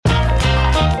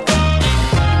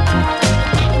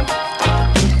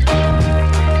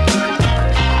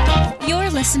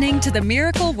listening to the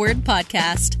Miracle Word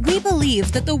Podcast. We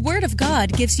believe that the Word of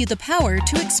God gives you the power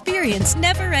to experience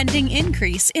never-ending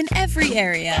increase in every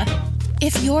area.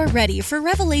 If you're ready for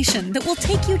revelation that will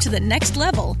take you to the next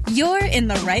level, you're in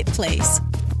the right place.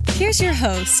 Here's your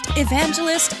host,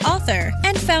 evangelist, author,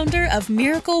 and founder of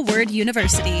Miracle Word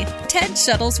University, Ted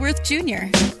Shuttlesworth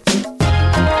Jr.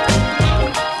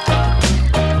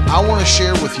 I want to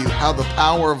share with you how the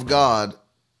power of God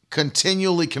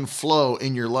continually can flow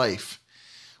in your life.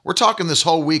 We're talking this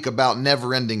whole week about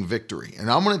never-ending victory,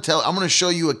 and I'm going to show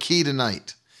you a key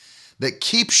tonight that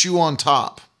keeps you on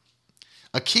top.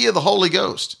 A key of the Holy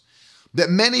Ghost that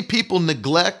many people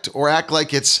neglect or act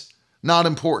like it's not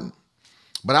important.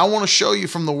 But I want to show you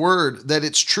from the Word that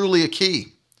it's truly a key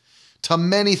to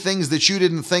many things that you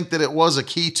didn't think that it was a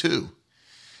key to.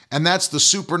 And that's the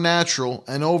supernatural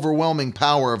and overwhelming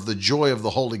power of the joy of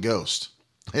the Holy Ghost.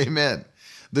 Amen.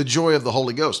 The joy of the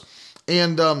Holy Ghost.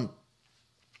 And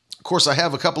of course, I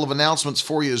have a couple of announcements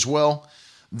for you as well.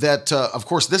 That, of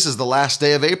course, this is the last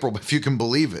day of April, if you can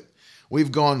believe it.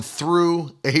 We've gone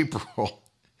through April.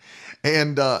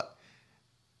 And I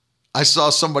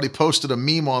saw somebody posted a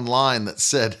meme online that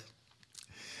said,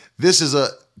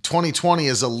 2020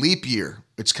 is a leap year.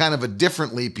 It's kind of a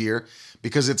different leap year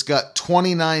because it's got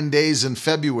 29 days in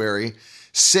February,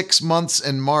 6 months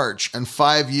in March, and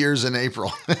 5 years in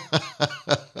April.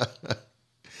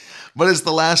 But it's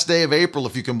the last day of April,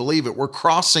 if you can believe it. We're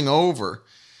crossing over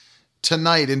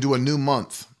tonight into a new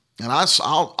month. And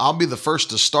I'll be the first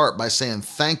to start by saying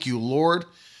thank you, Lord,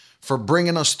 for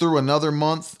bringing us through another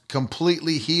month,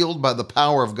 completely healed by the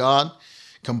power of God,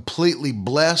 completely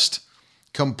blessed,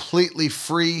 completely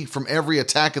free from every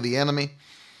attack of the enemy.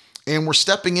 And we're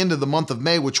stepping into the month of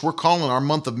May, which we're calling our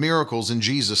month of miracles in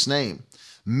Jesus' name.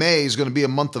 May is going to be a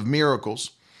month of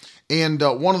miracles. And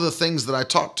one of the things that I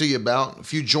talked to you about,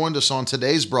 if you joined us on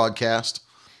today's broadcast,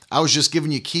 I was just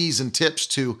giving you keys and tips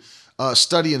to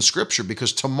study in Scripture,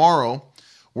 because tomorrow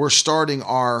we're starting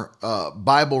our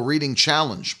Bible reading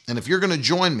challenge. And if you're going to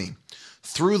join me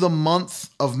through the month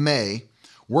of May,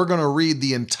 we're going to read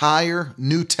the entire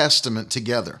New Testament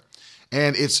together.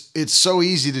 And it's so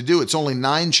easy to do. It's only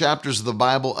 9 chapters of the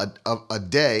Bible a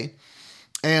day.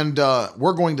 And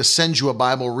we're going to send you a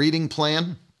Bible reading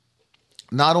plan.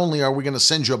 Not only are we going to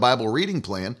send you a Bible reading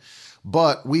plan,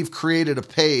 but we've created a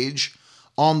page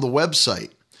on the website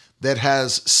that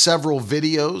has several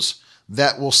videos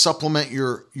that will supplement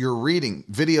your reading.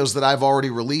 Videos that I've already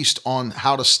released on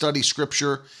how to study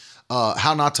Scripture,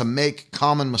 how not to make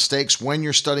common mistakes when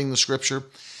you're studying the Scripture.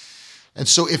 And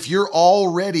so if you're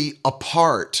already a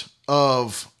part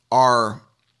of our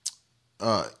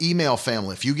email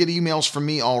family, if you get emails from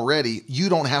me already, you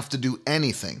don't have to do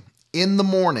anything. In the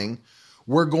morning,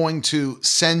 we're going to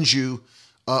send you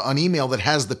an email that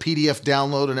has the PDF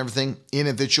download and everything in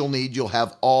it that you'll need. You'll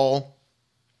have all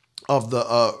of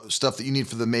the stuff that you need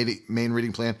for the main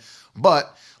reading plan.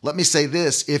 But let me say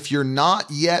this, if you're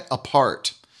not yet a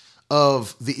part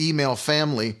of the email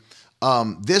family,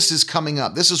 this is coming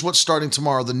up. This is what's starting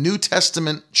tomorrow, the New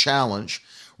Testament challenge.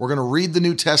 We're going to read the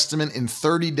New Testament in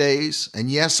 30 days. And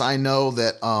yes, I know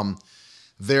that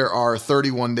there are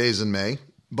 31 days in May,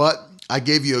 but I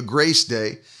gave you a grace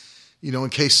day, in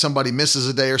case somebody misses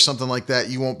a day or something like that,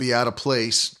 you won't be out of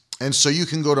place. And so you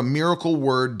can go to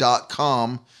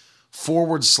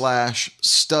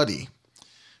miracleword.com/study,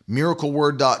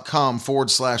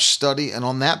 miracleword.com/study. And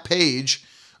on that page,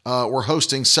 we're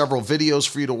hosting several videos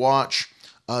for you to watch.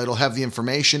 It'll have the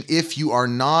information. If you are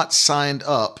not signed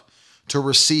up to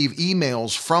receive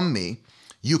emails from me,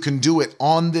 you can do it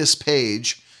on this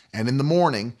page. And in the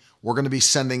morning, we're going to be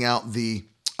sending out the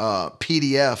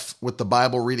PDF with the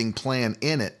Bible reading plan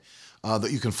in it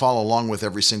that you can follow along with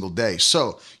every single day.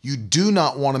 So you do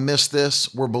not want to miss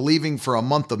this. We're believing for a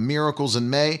month of miracles in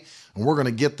May, and we're going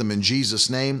to get them in Jesus'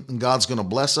 name, and God's going to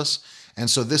bless us. And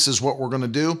so this is what we're going to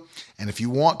do. And if you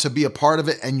want to be a part of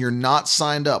it and you're not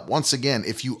signed up, once again,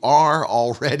 if you are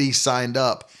already signed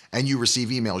up and you receive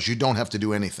emails, you don't have to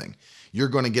do anything. You're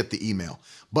going to get the email.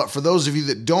 But for those of you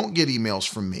that don't get emails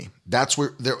from me, that's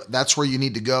where you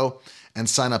need to go and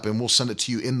sign up, and we'll send it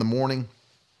to you in the morning.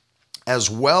 As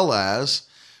well as,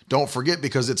 don't forget,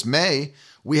 because it's May,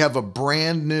 we have a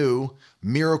brand new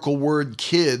Miracle Word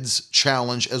Kids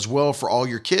challenge as well for all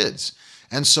your kids.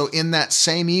 And so in that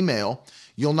same email,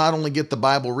 you'll not only get the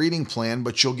Bible reading plan,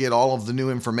 but you'll get all of the new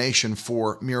information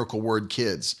for Miracle Word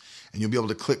Kids. And you'll be able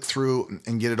to click through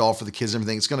and get it all for the kids and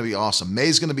everything. It's going to be awesome. May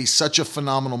is going to be such a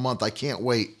phenomenal month. I can't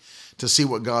wait to see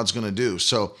what God's going to do.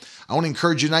 So I want to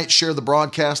encourage you tonight, share the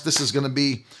broadcast. This is going to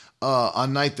be a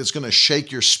night that's going to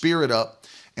shake your spirit up.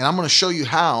 And I'm going to show you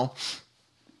how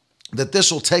that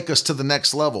this will take us to the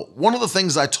next level. One of the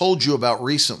things I told you about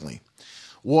recently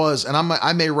was, and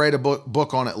I may write a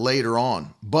book on it later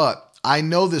on, but I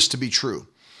know this to be true,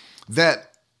 that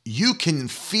you can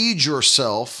feed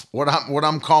yourself, what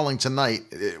I'm calling tonight,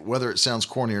 whether it sounds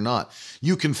corny or not,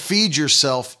 you can feed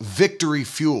yourself victory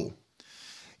fuel.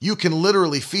 You can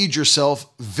literally feed yourself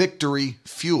victory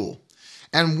fuel.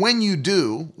 And when you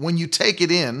do, when you take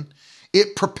it in,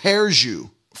 it prepares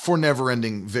you for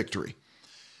never-ending victory.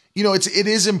 You know, it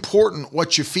is important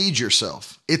what you feed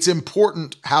yourself. It's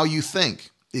important how you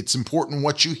think. It's important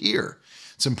what you hear.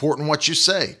 It's important what you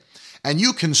say. And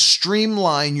you can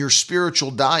streamline your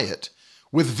spiritual diet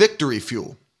with victory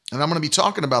fuel. And I'm going to be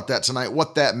talking about that tonight,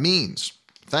 what that means.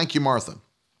 Thank you, Martha.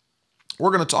 We're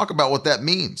going to talk about what that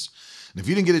means. And if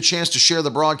you didn't get a chance to share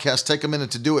the broadcast, take a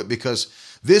minute to do it, because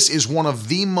this is one of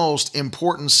the most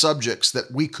important subjects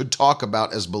that we could talk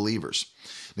about as believers.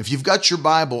 If you've got your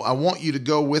Bible, I want you to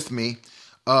go with me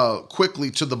quickly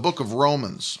to the book of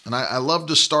Romans. And I love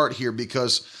to start here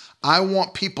because I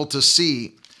want people to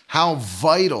see how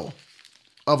vital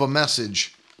of a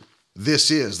message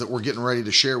this is that we're getting ready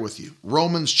to share with you.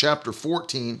 Romans chapter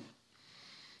 14.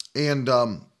 And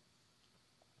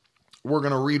we're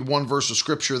going to read one verse of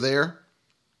scripture there.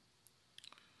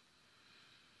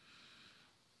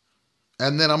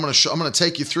 And then I'm going to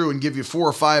take you through and give you 4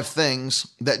 or 5 things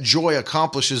that joy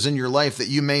accomplishes in your life that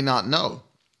you may not know.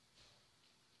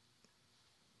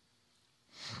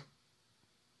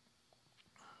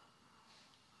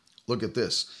 Look at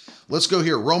this. Let's go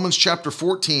here. Romans chapter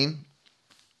 14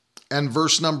 and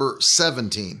verse number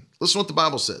 17. Listen to what the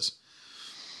Bible says.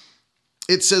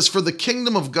 It says, "For the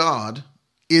kingdom of God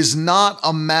is not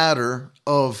a matter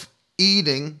of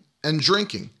eating and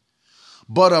drinking,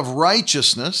 but of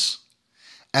righteousness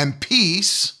and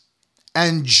peace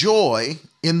and joy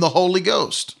in the Holy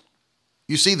Ghost."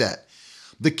 You see that?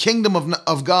 The kingdom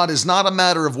of God is not a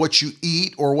matter of what you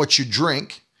eat or what you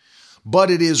drink,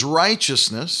 but it is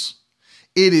righteousness,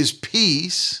 it is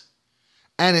peace,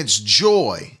 and it's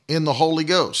joy in the Holy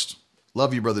Ghost.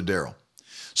 Love you, Brother Daryl.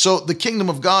 So the kingdom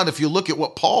of God, if you look at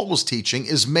what Paul was teaching,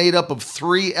 is made up of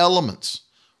 3 elements: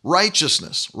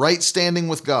 righteousness, right standing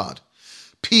with God;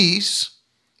 peace;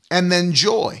 and then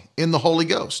joy in the Holy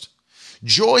Ghost.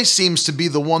 Joy seems to be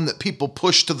the one that people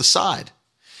push to the side.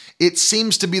 It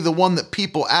seems to be the one that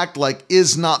people act like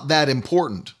is not that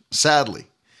important, sadly.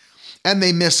 And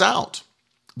they miss out.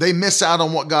 They miss out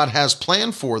on what God has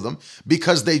planned for them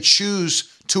because they choose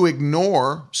to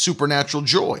ignore supernatural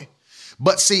joy.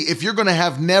 But see, if you're going to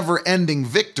have never-ending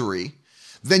victory,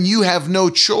 then you have no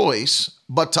choice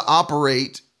but to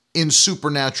operate in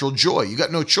supernatural joy. You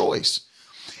got no choice.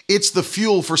 It's the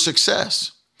fuel for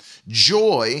success.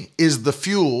 Joy is the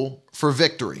fuel for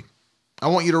victory. I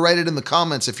want you to write it in the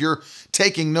comments. If you're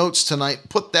taking notes tonight,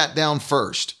 put that down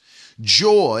first.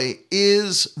 Joy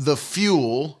is the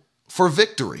fuel for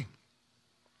victory.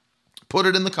 Put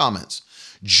it in the comments.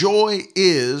 Joy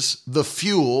is the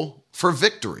fuel for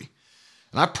victory.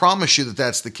 And I promise you that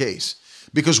that's the case,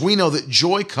 because we know that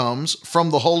joy comes from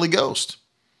the Holy Ghost.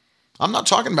 I'm not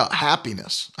talking about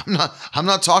happiness. I'm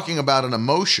not talking about an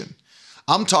emotion.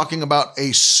 I'm talking about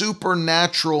a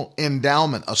supernatural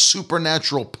endowment, a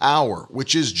supernatural power,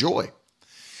 which is joy.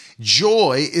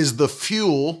 Joy is the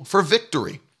fuel for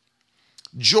victory.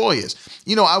 Joy is.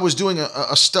 You know, I was doing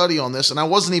a study on this, and I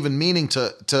wasn't even meaning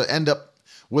to end up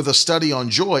with a study on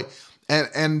joy.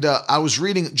 And I was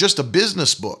reading just a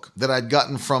business book that I'd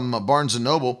gotten from Barnes &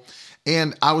 Noble,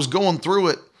 and I was going through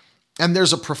it. And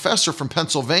there's a professor from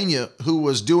Pennsylvania who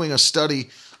was doing a study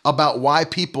about why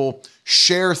people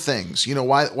share things. You know,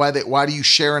 why do you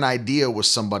share an idea with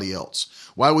somebody else?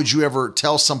 Why would you ever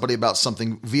tell somebody about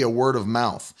something via word of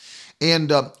mouth?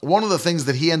 And one of the things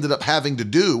that he ended up having to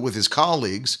do with his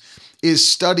colleagues is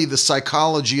study the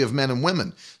psychology of men and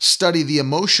women, study the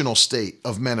emotional state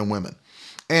of men and women.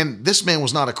 And this man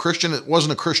was not a Christian. It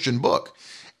wasn't a Christian book.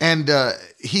 And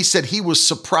he said he was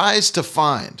surprised to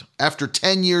find, after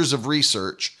 10 years of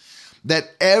research,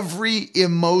 that every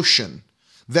emotion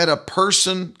that a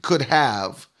person could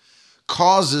have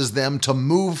causes them to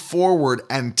move forward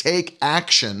and take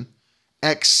action,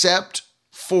 except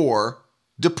for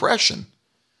depression.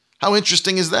 How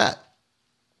interesting is that?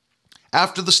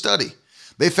 After the study,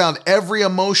 they found every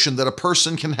emotion that a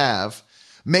person can have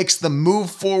makes them move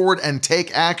forward and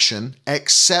take action,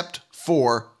 except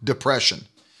for depression.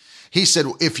 He said,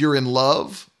 if you're in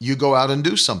love, you go out and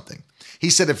do something. He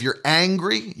said, if you're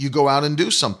angry, you go out and do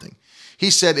something. He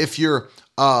said, if you're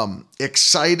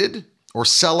excited or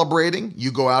celebrating,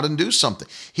 you go out and do something.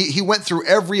 He went through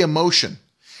every emotion.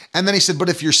 And then he said, but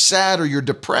if you're sad or you're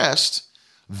depressed,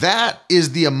 that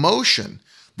is the emotion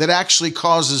that actually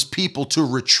causes people to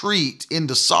retreat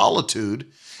into solitude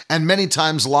and many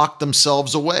times lock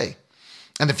themselves away.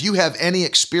 And if you have any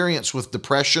experience with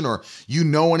depression, or you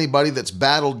know anybody that's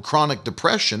battled chronic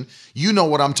depression, you know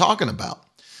what I'm talking about.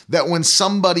 That when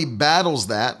somebody battles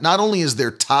that, not only is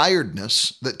there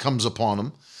tiredness that comes upon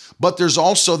them, but there's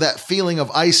also that feeling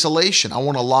of isolation. I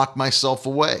want to lock myself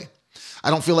away. I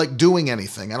don't feel like doing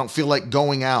anything. I don't feel like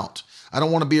going out. I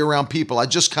don't want to be around people. I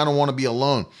just kind of want to be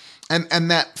alone.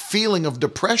 And that feeling of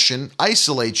depression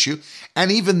isolates you. And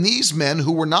even these men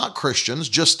who were not Christians,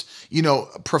 just,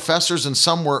 professors and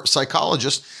some were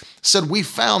psychologists, said we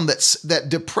found that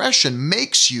depression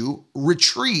makes you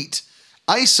retreat,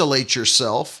 isolate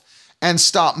yourself, and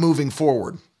stop moving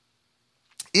forward.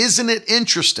 Isn't it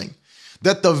interesting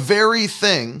that the very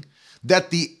thing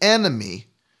that the enemy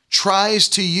tries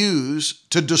to use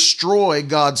to destroy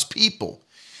God's people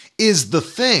is the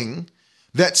thing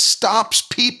that stops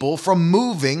people from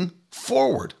moving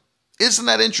forward? Isn't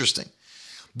that interesting?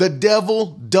 The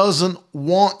devil doesn't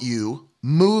want you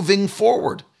moving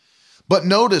forward. But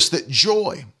notice that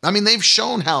joy, they've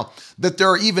shown how that there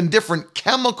are even different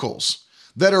chemicals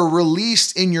that are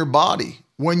released in your body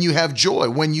when you have joy,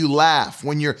 when you laugh,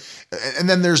 and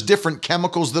then there's different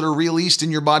chemicals that are released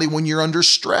in your body when you're under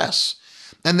stress,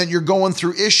 and then you're going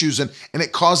through issues, and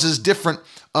it causes different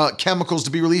chemicals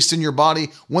to be released in your body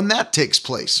when that takes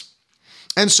place.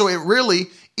 And so it really,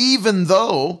 even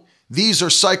though these are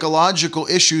psychological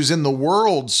issues in the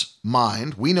world's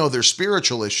mind, we know they're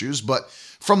spiritual issues, but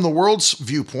from the world's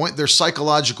viewpoint, they're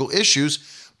psychological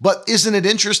issues. But isn't it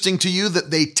interesting to you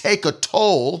that they take a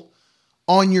toll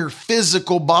on your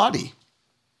physical body?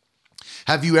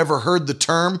 Have you ever heard the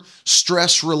term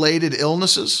stress-related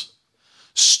illnesses?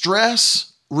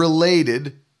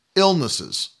 Stress-related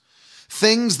illnesses.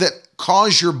 Things that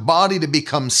cause your body to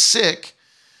become sick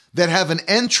that have an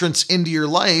entrance into your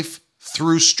life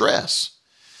through stress.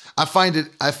 I find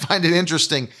it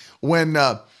interesting when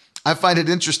a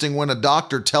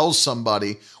doctor tells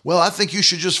somebody, well, I think you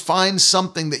should just find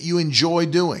something that you enjoy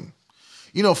doing.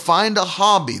 Find a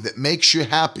hobby that makes you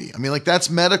happy. That's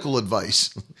medical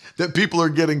advice that people are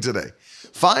getting today.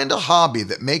 Find a hobby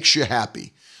that makes you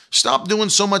happy. Stop doing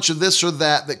so much of this or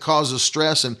that causes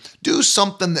stress, and do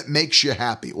something that makes you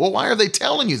happy. Well, why are they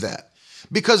telling you that?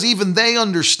 Because even they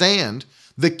understand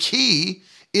the key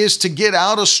is to get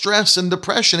out of stress and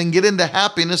depression and get into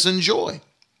happiness and joy.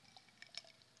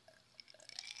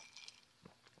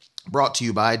 Brought to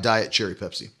you by Diet Cherry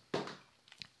Pepsi.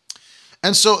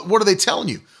 And so what are they telling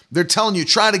you? They're telling you,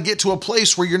 try to get to a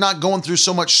place where you're not going through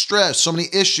so much stress, so many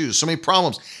issues, so many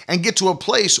problems, and get to a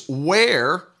place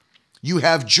where you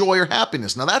have joy or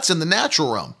happiness. Now that's in the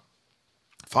natural realm.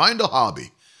 Find a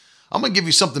hobby. I'm going to give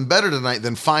you something better tonight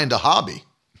than find a hobby.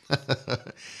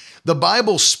 The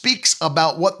Bible speaks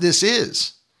about what this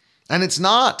is. And it's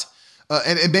not,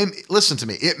 listen to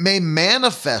me, it may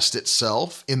manifest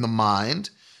itself in the mind,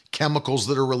 chemicals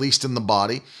that are released in the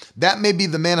body. That may be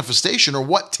the manifestation or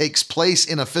what takes place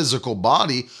in a physical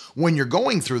body when you're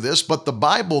going through this, but the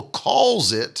Bible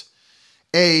calls it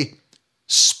a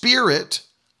spirit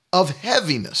of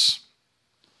heaviness.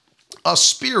 A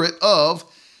spirit of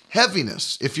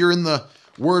heaviness. If you're in the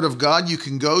Word of God, you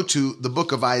can go to the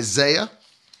book of Isaiah,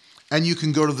 and you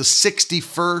can go to the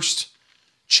 61st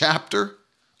chapter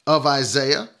of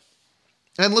Isaiah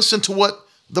and listen to what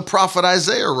the prophet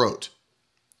Isaiah wrote.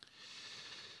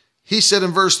 He said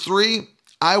in verse 3,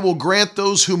 I will grant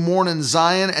those who mourn in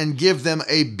Zion and give them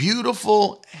a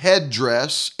beautiful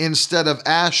headdress instead of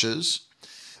ashes,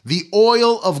 the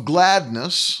oil of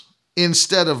gladness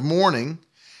instead of mourning,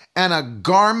 and a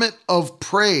garment of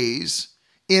praise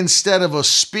instead of a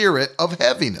spirit of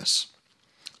heaviness.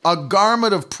 A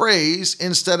garment of praise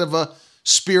instead of a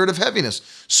spirit of heaviness.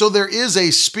 So there is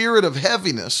a spirit of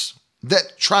heaviness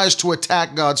that tries to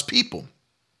attack God's people.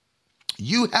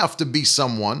 You have to be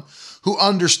someone who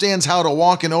understands how to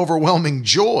walk in overwhelming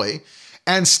joy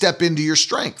and step into your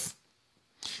strength.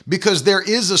 Because there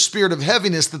is a spirit of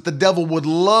heaviness that the devil would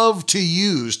love to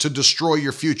use to destroy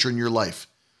your future and your life.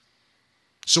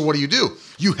 So what do?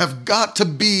 You have got to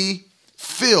be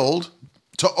filled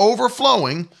to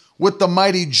overflowing with the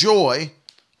mighty joy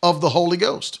of the Holy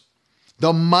Ghost.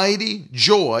 The mighty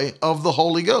joy of the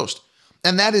Holy Ghost.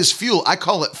 And that is fuel. I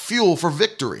call it fuel for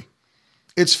victory.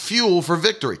 It's fuel for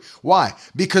victory. Why?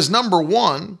 Because number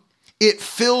one, it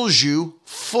fills you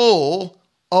full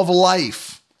of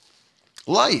life.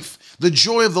 Life. The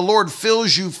joy of the Lord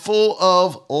fills you full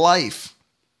of life.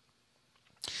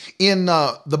 In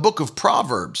the book of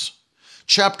Proverbs,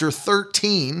 chapter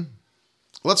 13,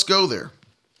 let's go there.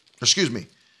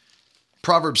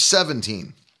 Proverbs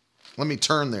 17. Let me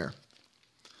turn there.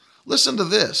 Listen to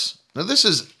this. Now, this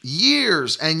is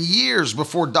years and years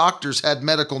before doctors had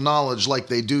medical knowledge like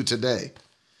they do today.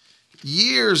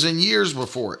 Years and years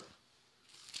before it.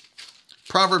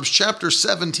 Proverbs chapter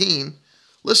 17,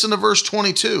 listen to verse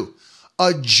 22.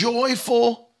 A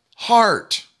joyful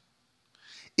heart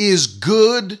is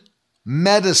good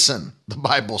medicine, the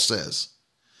Bible says.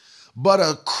 But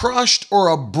a crushed or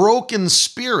a broken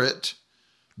spirit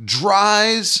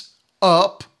dries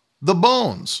up the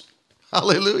bones.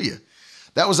 Hallelujah.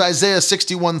 That was Isaiah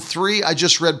 61:3. I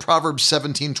just read Proverbs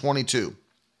 17:22.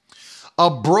 A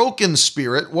broken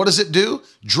spirit, what does it do?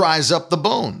 Dries up the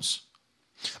bones.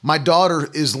 My daughter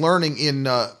is learning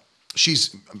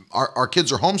our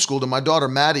kids are homeschooled, and my daughter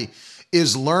Maddie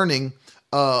is learning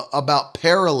about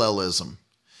parallelism.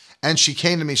 And she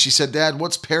came to me, she said, Dad,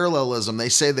 what's parallelism? They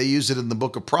say they use it in the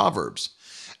book of Proverbs.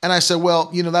 And I said,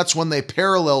 well, that's when they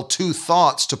parallel two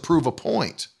thoughts to prove a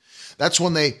point. That's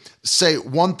when they say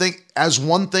one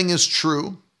thing is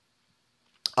true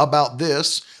about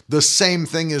this, the same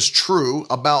thing is true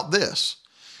about this.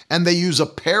 And they use a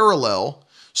parallel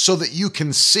so that you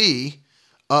can see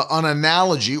an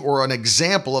analogy or an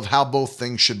example of how both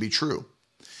things should be true.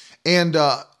 And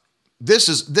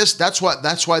that's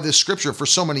why this scripture for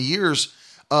so many years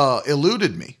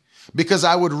eluded me, because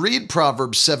I would read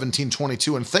Proverbs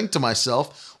 17:22 and think to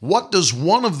myself, what does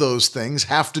one of those things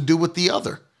have to do with the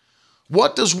other?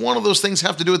 What does one of those things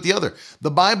have to do with the other?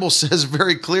 The Bible says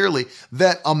very clearly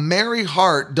that a merry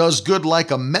heart does good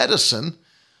like a medicine,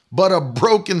 but a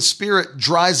broken spirit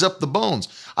dries up the bones.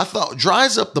 I thought,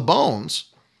 dries up the bones?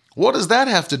 What does that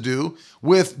have to do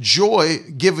with joy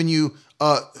giving you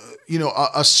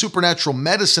a supernatural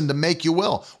medicine to make you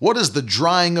well? What does the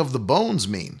drying of the bones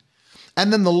mean?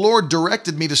 And then the Lord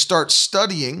directed me to start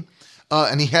studying,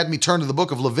 and he had me turn to the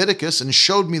book of Leviticus and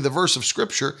showed me the verse of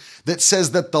scripture that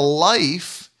says that the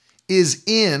life is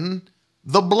in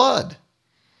the blood.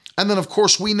 And then, of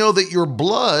course, we know that your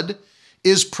blood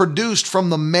is produced from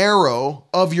the marrow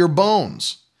of your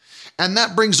bones. And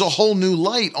that brings a whole new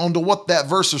light onto what that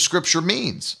verse of scripture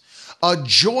means. A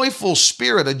joyful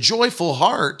spirit, a joyful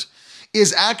heart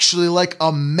is actually like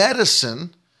a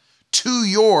medicine to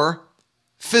your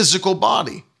physical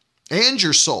body and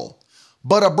your soul.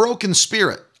 But a broken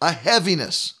spirit, a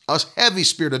heaviness, a heavy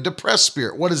spirit, a depressed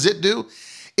spirit, what does it do?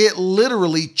 It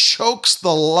literally chokes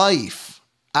the life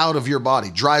out of your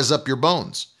body, dries up your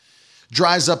bones.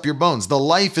 Dries up your bones. The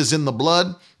life is in the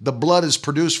blood. The blood is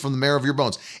produced from the marrow of your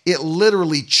bones. It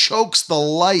literally chokes the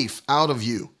life out of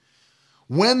you.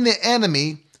 When the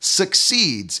enemy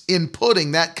succeeds in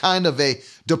putting that kind of a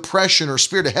depression or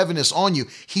spirit of heaviness on you,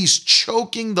 he's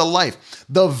choking the life.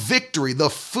 The victory, the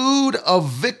food of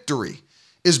victory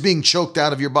is being choked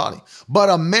out of your body. But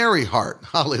a merry heart,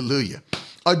 hallelujah,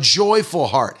 a joyful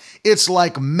heart, it's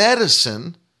like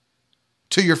medicine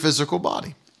to your physical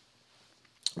body.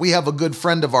 We have a good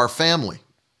friend of our family,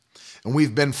 and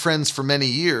we've been friends for many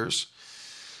years.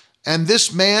 And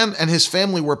this man and his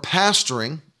family were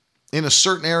pastoring in a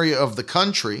certain area of the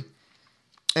country.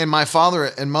 And my father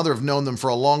and mother have known them for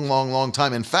a long, long, long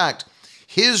time. In fact,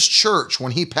 his church,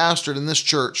 when he pastored in this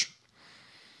church,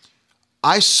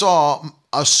 I saw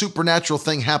a supernatural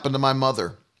thing happen to my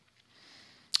mother.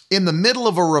 In the middle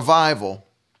of a revival,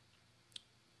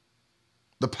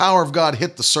 the power of God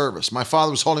hit the service. My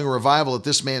father was holding a revival at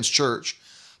this man's church.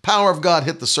 Power of God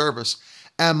hit the service.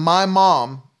 And my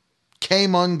mom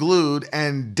came unglued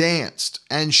and danced,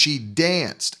 and she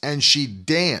danced, and she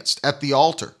danced at the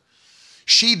altar.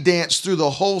 She danced through the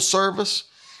whole service,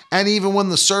 and even when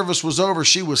the service was over,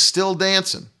 she was still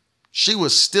dancing. She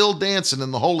was still dancing in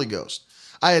the Holy Ghost.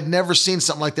 I had never seen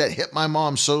something like that hit my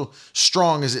mom so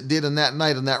strong as it did in that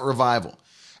night in that revival.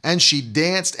 And she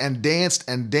danced and danced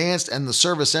and danced, and the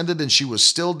service ended, and she was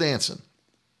still dancing.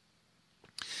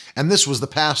 And this was the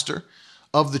pastor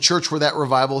of the church where that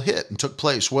revival hit and took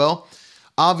place. Well,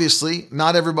 obviously,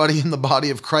 not everybody in the body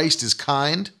of Christ is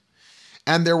kind,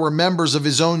 and there were members of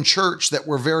his own church that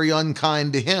were very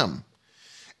unkind to him.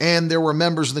 And there were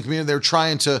members in the community that were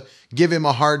trying to give him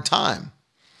a hard time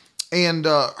and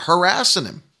harassing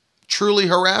him, truly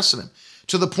harassing him,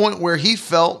 to the point where he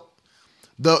felt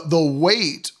the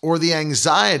weight or the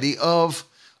anxiety of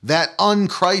that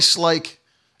un-Christ-like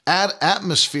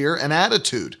atmosphere and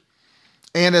attitude.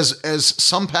 And as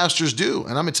some pastors do,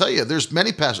 and I'm going to tell you, there's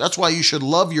many pastors. That's why you should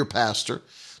love your pastor.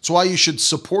 That's why you should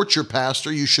support your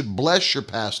pastor. You should bless your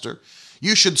pastor.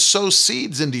 You should sow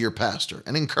seeds into your pastor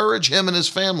and encourage him and his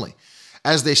family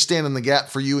as they stand in the gap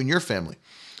for you and your family.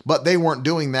 But they weren't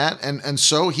doing that, and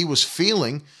so he was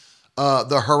feeling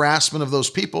the harassment of those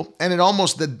people, and it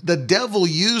almost, the devil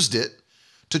used it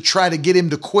to try to get him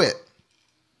to quit.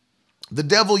 The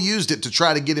devil used it to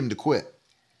try to get him to quit.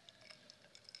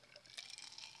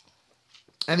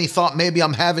 And he thought, maybe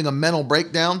I'm having a mental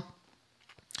breakdown.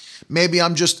 Maybe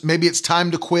it's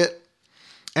time to quit.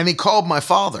 And he called my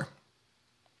father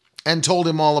and told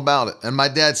him all about it. And my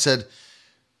dad said,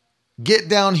 get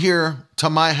down here to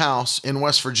my house in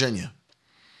West Virginia.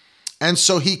 And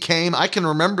so he came. I can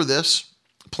remember this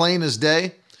plain as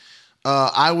day.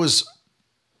 I was,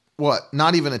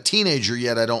 not even a teenager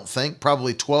yet, I don't think.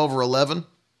 Probably 12 or 11,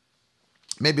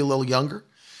 maybe a little younger.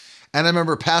 And I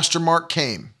remember Pastor Mark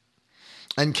came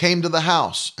to the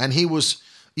house. And he was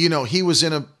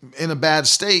in a bad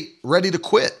state, ready to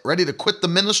quit the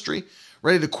ministry,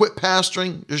 ready to quit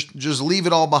pastoring, just leave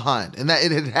it all behind. And that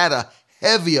it had a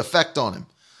heavy effect on him.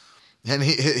 And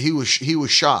he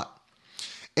was shot.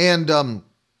 And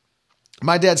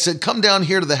my dad said, come down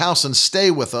here to the house and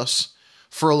stay with us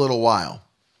for a little while.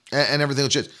 And everything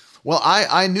was just, well,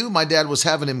 I knew my dad was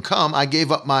having him come. I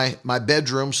gave up my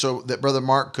bedroom so that Brother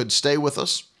Mark could stay with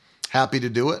us. Happy to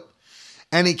do it.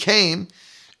 And he came.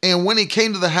 And when he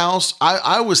came to the house,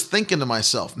 I was thinking to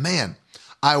myself, man,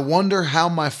 I wonder how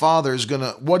my father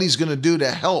what he's going to do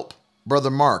to help Brother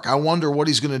Mark. I wonder what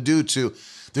he's going to do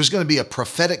there's going to be a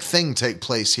prophetic thing take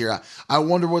place here. I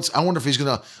wonder if he's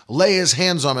going to lay his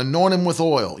hands on him, anoint him with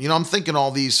oil. I'm thinking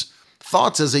all these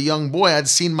thoughts as a young boy. I'd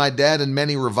seen my dad in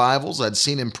many revivals. I'd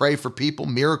seen him pray for people.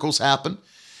 Miracles happen.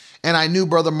 And I knew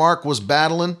Brother Mark was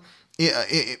battling.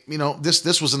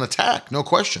 This was an attack, no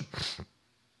question.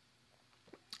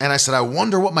 And I said, I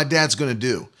wonder what my dad's going to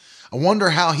do. I wonder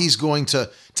how he's going to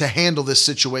handle this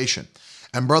situation.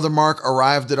 And Brother Mark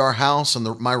arrived at our house,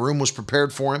 and my room was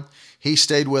prepared for him. He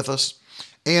stayed with us.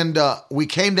 And we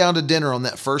came down to dinner on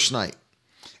that first night.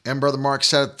 And Brother Mark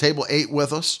sat at the table, ate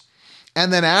with us.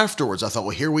 And then afterwards, I thought,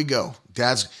 well, here we go.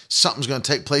 Something's going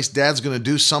to take place. Dad's going to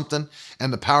do something,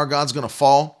 and the power of God's going to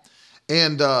fall.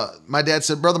 And my dad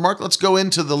said, Brother Mark, let's go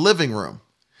into the living room.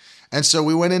 And so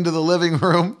we went into the living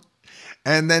room,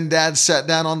 and then Dad sat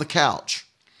down on the couch.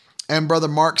 And Brother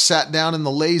Mark sat down in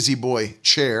the lazy boy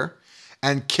chair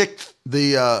and kicked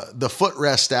the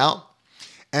footrest out.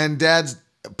 And Dad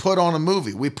put on a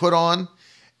movie. We put on,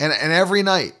 and every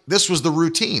night, this was the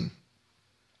routine.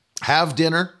 Have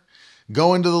dinner,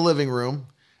 go into the living room,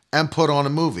 and put on a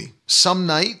movie. Some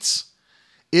nights,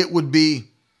 it would be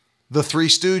the Three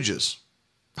Stooges.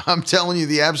 I'm telling you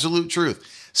the absolute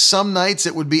truth. Some nights,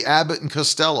 it would be Abbott and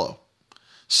Costello.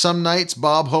 Some nights,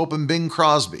 Bob Hope and Bing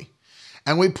Crosby.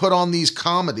 And we put on these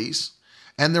comedies,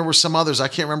 and there were some others. I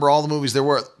can't remember all the movies. There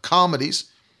were comedies.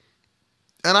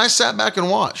 And I sat back and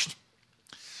watched.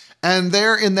 And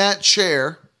there in that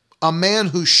chair, a man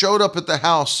who showed up at the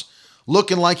house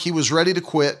looking like he was ready to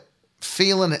quit,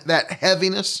 feeling that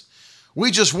heaviness.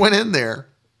 We just went in there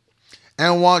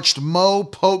and watched Mo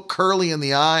poke Curly in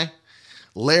the eye.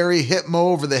 Larry hit Mo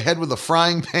over the head with a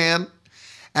frying pan.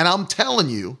 And I'm telling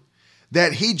you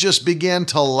that he just began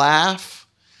to laugh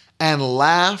and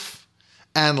laugh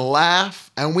and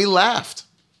laugh. And we laughed.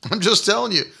 I'm just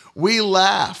telling you, we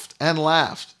laughed and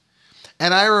laughed.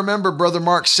 And I remember Brother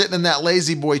Mark sitting in that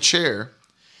lazy boy chair,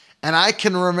 and I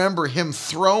can remember him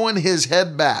throwing his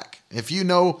head back. If you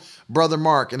know Brother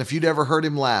Mark, and if you'd ever heard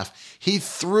him laugh, he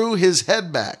threw his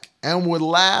head back and would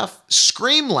laugh,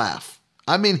 scream laugh.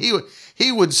 I mean,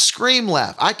 he would scream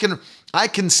laugh. I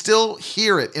can still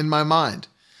hear it in my mind.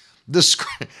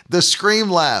 The scream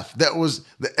laugh that was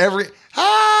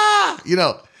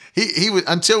he would,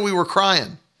 until we were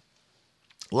crying,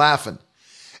 laughing.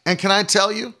 And can I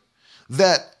tell you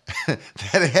that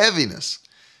that heaviness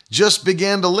just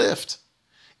began to lift.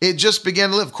 It just began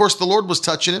to lift. Of course, the Lord was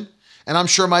touching him, and I'm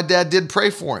sure my dad did pray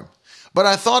for him. But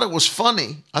I thought it was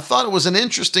funny. I thought it was an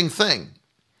interesting thing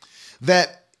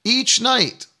that each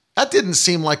night, that didn't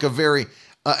seem like a very,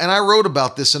 and I wrote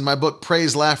about this in my book,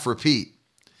 Praise, Laugh, Repeat.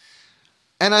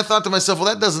 And I thought to myself,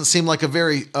 well, that doesn't seem like a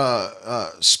very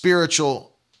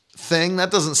spiritual thing.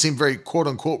 That doesn't seem very quote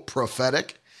unquote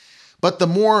prophetic. But the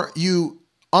more you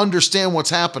understand what's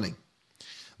happening,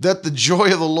 that the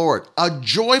joy of the Lord, a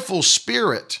joyful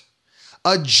spirit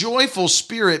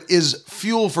is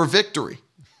fuel for victory.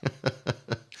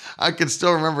 I can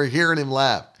still remember hearing him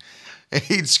laugh. And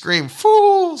he'd scream,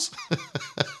 fools,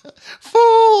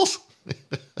 fools.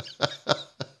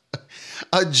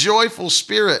 A joyful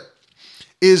spirit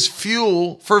is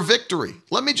fuel for victory.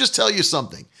 Let me just tell you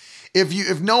something.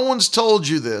 If no one's told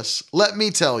you this, let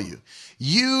me tell you,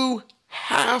 you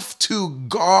have to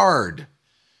guard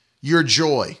your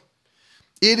joy.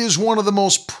 It is one of the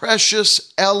most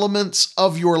precious elements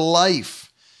of your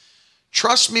life.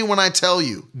 Trust me when I tell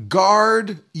you,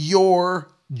 guard your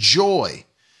joy.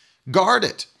 Guard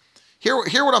it. Hear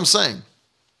what I'm saying.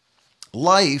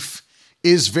 Life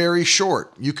is very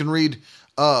short. You can read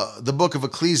the book of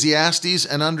Ecclesiastes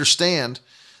and understand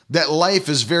that life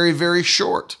is very, very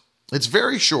short. It's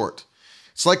very short.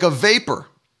 It's like a vapor,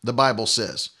 the Bible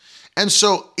says. And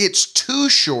so it's too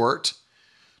short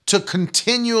to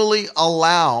continually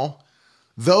allow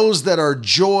those that are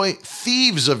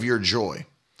thieves of your joy,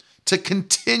 to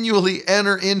continually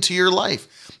enter into your life.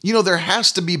 You know, there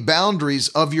has to be boundaries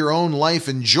of your own life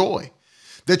and joy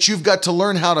that you've got to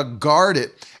learn how to guard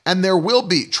it. And there will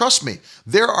be, trust me,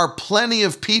 there are plenty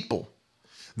of people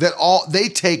that they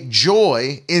take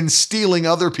joy in stealing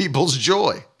other people's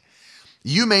joy.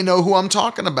 You may know who I'm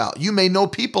talking about. You may know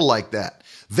people like that.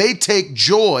 They take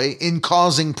joy in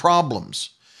causing problems.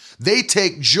 They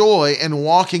take joy in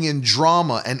walking in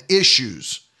drama and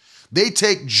issues. They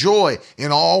take joy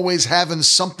in always having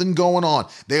something going on.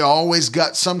 They always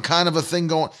got some kind of a thing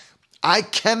going. I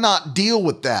cannot deal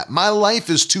with that. My life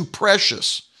is too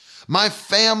precious. My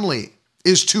family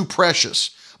is too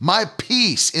precious. My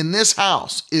peace in this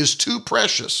house is too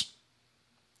precious.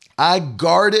 I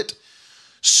guard it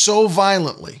so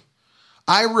violently.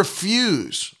 I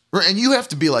refuse, and you have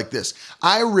to be like this.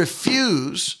 I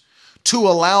refuse to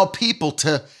allow people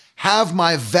to have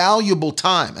my valuable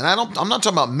time. And I'm not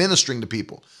talking about ministering to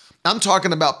people. I'm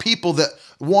talking about people that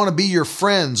want to be your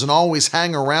friends and always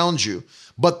hang around you,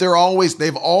 but they've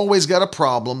always got a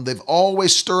problem. They've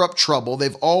always stir up trouble.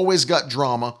 They've always got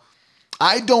drama.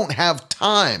 I don't have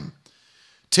time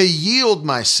to yield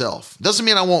myself. Doesn't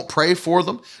mean I won't pray for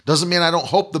them. Doesn't mean I don't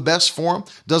hope the best for them.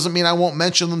 Doesn't mean I won't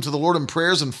mention them to the Lord in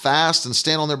prayers and fast and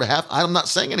stand on their behalf. I'm not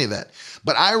saying any of that.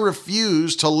 But I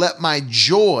refuse to let my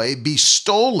joy be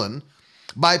stolen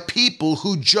by people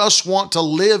who just want to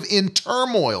live in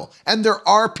turmoil. And there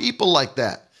are people like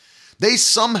that. They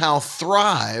somehow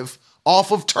thrive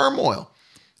off of turmoil.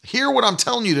 Hear what I'm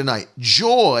telling you tonight.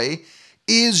 Joy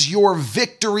is your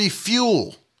victory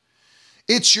fuel.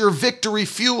 It's your victory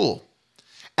fuel.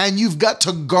 And you've got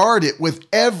to guard it with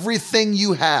everything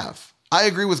you have. I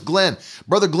agree with Glenn.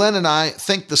 Brother Glenn and I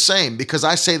think the same because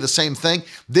I say the same thing.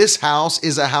 This house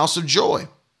is a house of joy.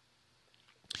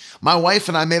 My wife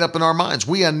and I made up in our minds.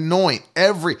 We anoint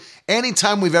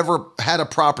anytime we've ever had a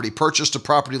property, purchased a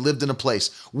property, lived in a place,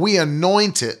 we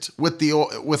anoint it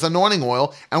with anointing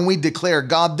oil and we declare,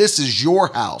 God, this is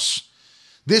your house.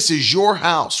 This is your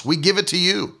house. We give it to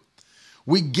you.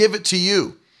 We give it to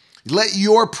you. Let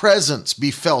your presence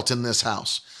be felt in this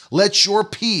house. Let your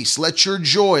peace, let your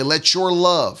joy, let your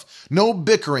love, no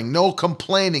bickering, no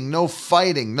complaining, no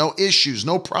fighting, no issues,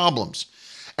 no problems.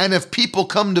 And if people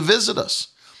come to visit us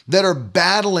that are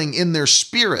battling in their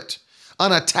spirit,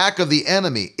 an attack of the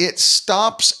enemy, it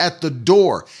stops at the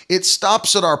door. It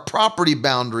stops at our property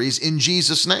boundaries in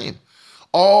Jesus' name.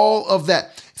 All of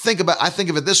that. I think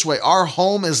of it this way. Our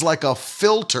home is like a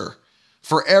filter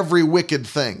for every wicked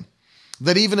thing.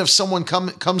 That even if someone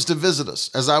comes to visit us,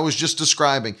 as I was just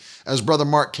describing, as Brother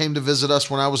Mark came to visit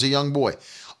us when I was a young boy,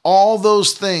 all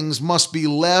those things must be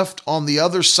left on the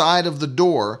other side of the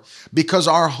door because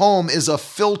our home is a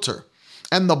filter.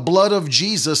 And the blood of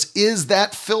Jesus is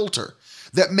that filter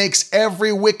that makes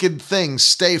every wicked thing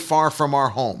stay far from our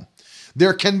home.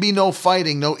 There can be no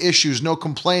fighting, no issues, no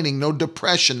complaining, no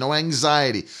depression, no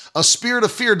anxiety. A spirit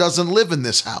of fear doesn't live in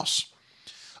this house.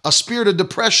 A spirit of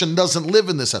depression doesn't live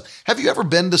in this house. Have you ever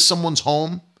been to someone's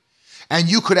home and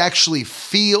you could actually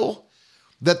feel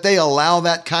that they allow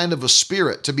that kind of a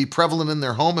spirit to be prevalent in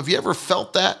their home? Have you ever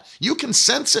felt that? You can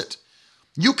sense it.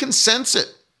 You can sense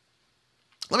it.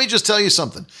 Let me just tell you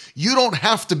something. You don't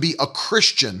have to be a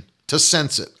Christian to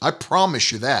sense it. I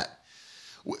promise you that.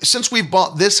 Since we've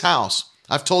bought this house,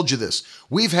 I've told you this.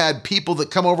 We've had people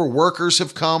that come over, workers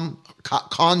have come,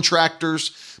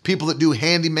 contractors, people that do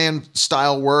handyman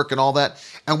style work and all that.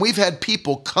 And we've had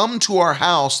people come to our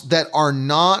house that are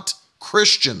not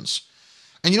Christians.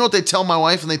 And you know what they tell my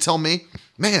wife and they tell me?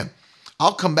 Man,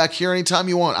 I'll come back here anytime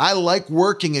you want. I like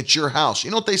working at your house. You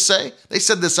know what they say? They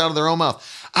said this out of their own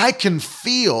mouth. I can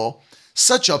feel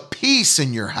such a peace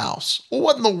in your house. Well,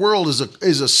 what in the world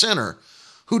is a sinner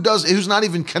who's not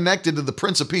even connected to the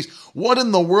Prince of Peace? What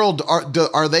in the world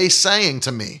are they saying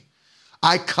to me?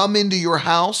 I come into your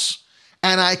house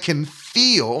and I can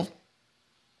feel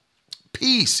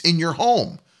peace in your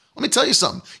home. Let me tell you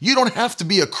something. You don't have to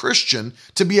be a Christian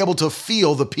to be able to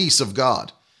feel the peace of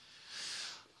God.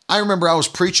 I remember I was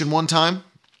preaching one time,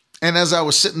 and as I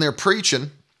was sitting there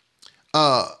preaching,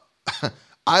 I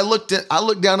looked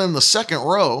down in the second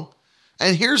row,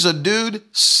 and here's a dude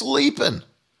sleeping,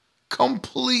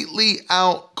 completely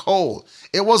out cold.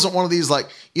 It wasn't one of these like,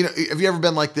 have you ever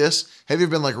been like this? Have you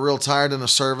ever been like real tired in a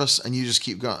service and you just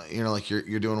keep going, like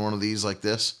you're doing one of these like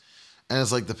this? and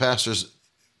it's like the pastor's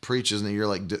preaches and you're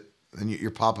like, and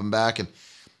you're popping back. And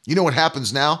you know what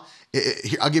happens now?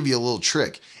 I'll give you a little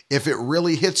trick. If it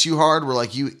really hits you hard, where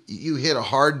like you hit a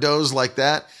hard doze like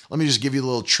that, let me just give you a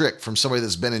little trick from somebody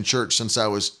that's been in church since I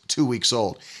was 2 weeks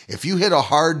old. If you hit a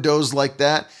hard doze like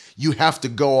that, you have to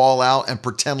go all out and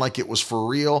pretend like it was for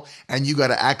real. And you got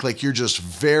to act like you're just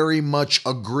very much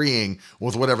agreeing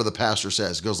with whatever the pastor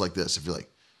says. It goes like this. If you're like,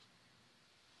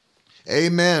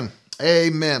 amen.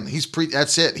 Amen.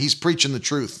 That's it. He's preaching the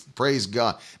truth. Praise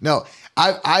God. No,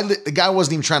 the guy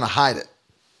wasn't even trying to hide it.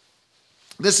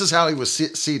 This is how he was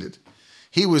seated.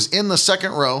 He was in the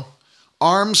second row,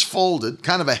 arms folded,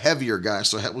 kind of a heavier guy.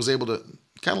 So was able to,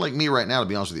 kind of like me right now, to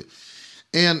be honest with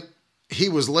you. And he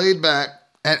was laid back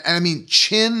and I mean,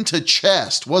 chin to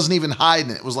chest, wasn't even hiding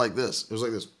it. It was like this. It was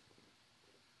like this.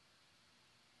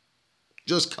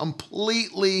 Just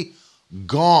completely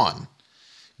gone.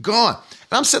 Gone.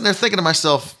 And I'm sitting there thinking to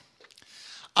myself,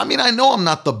 I mean, I know I'm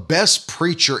not the best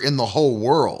preacher in the whole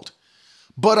world,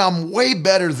 but I'm way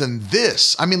better than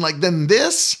this. I mean, like, than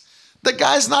this? The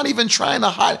guy's not even trying to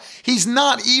hide. He's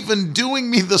not even doing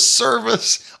me the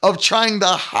service of trying to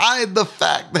hide the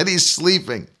fact that he's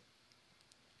sleeping.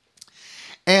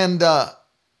 And the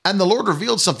Lord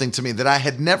revealed something to me that I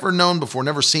had never known before,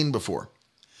 never seen before.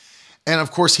 And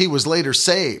of course, he was later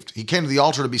saved. He came to the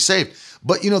altar to be saved.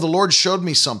 But the Lord showed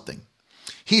me something.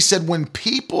 He said, when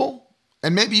people,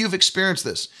 and maybe you've experienced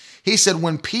this, he said,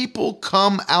 when people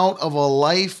come out of a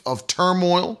life of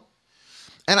turmoil,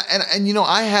 and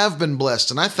I have been blessed,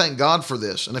 and I thank God for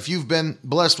this. And if you've been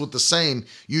blessed with the same,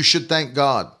 you should thank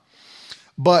God.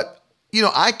 But,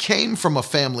 I came from a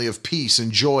family of peace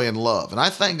and joy and love, and I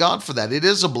thank God for that. It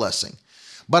is a blessing.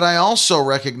 But I also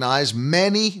recognize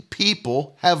many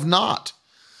people have not.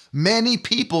 Many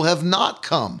people have not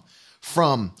come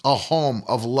from a home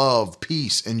of love,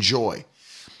 peace, and joy.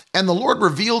 And the Lord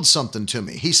revealed something to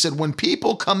me. He said, when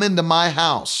people come into my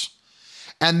house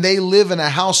and they live in a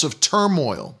house of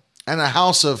turmoil and a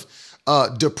house of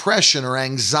depression or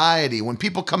anxiety, when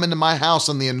people come into my house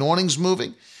and the anointing's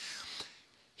moving,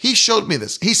 he showed me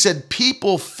this. He said,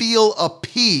 people feel a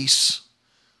peace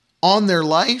on their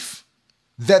life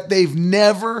that they've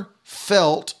never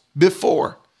felt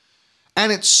before.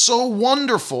 And it's so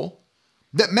wonderful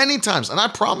that many times, and I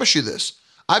promise you this,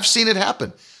 I've seen it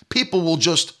happen. People will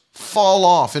just fall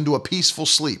off into a peaceful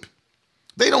sleep.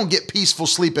 They don't get peaceful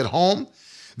sleep at home.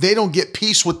 They don't get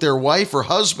peace with their wife or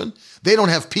husband. They don't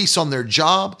have peace on their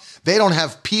job. They don't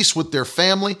have peace with their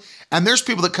family. And there's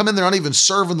people that come in there not even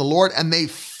serving the Lord, and they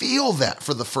feel that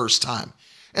for the first time.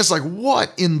 It's like,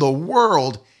 what in the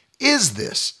world is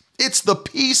this? It's the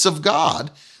peace of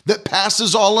God that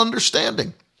passes all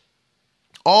understanding.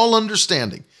 All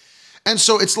understanding. And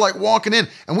so it's like walking in,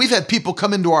 and we've had people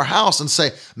come into our house and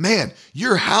say, man,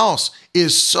 your house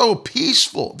is so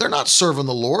peaceful. They're not serving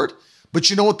the Lord, but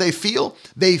you know what they feel?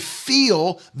 They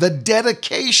feel the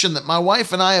dedication that my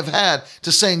wife and I have had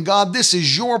to saying, God, this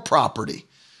is your property.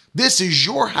 This is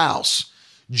your house.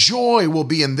 Joy will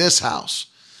be in this house.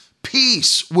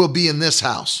 Peace will be in this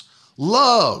house.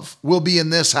 Love will be in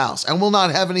this house, and we'll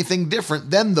not have anything different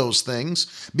than those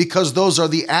things because those are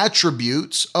the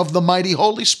attributes of the mighty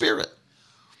Holy Spirit.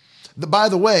 By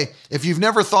the way, if you've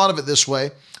never thought of it this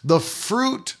way, the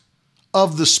fruit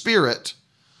of the Spirit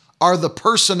are the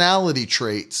personality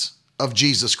traits of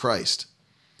Jesus Christ.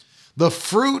 The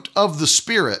fruit of the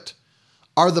Spirit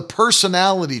are the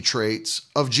personality traits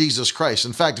of Jesus Christ.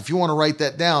 In fact, if you want to write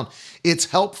that down, it's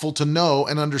helpful to know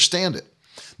and understand it.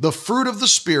 The fruit of the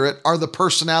Spirit are the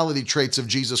personality traits of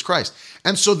Jesus Christ.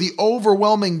 And so the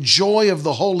overwhelming joy of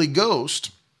the Holy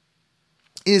Ghost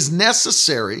is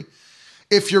necessary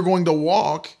if you're going to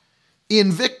walk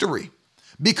in victory,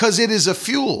 because it is a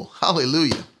fuel.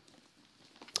 Hallelujah.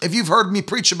 If you've heard me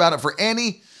preach about it for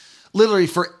any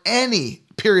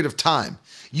period of time,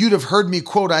 you'd have heard me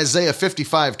quote Isaiah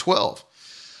 55:12,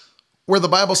 where the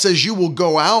Bible says, you will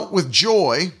go out with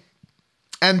joy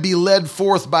and be led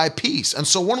forth by peace. And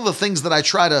so one of the things that I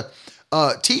try to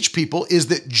teach people is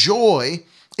that joy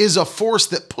is a force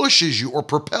that pushes you or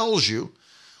propels you,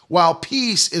 while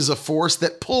peace is a force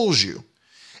that pulls you.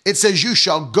 It says, you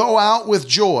shall go out with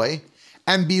joy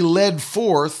and be led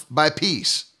forth by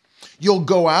peace. You'll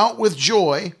go out with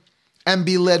joy and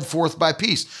be led forth by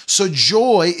peace. So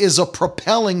joy is a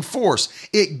propelling force.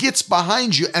 It gets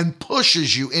behind you and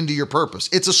pushes you into your purpose.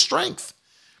 It's a strength.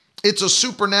 It's a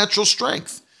supernatural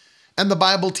strength. And the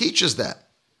Bible teaches that.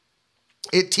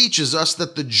 It teaches us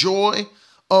that the joy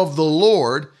of the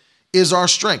Lord is our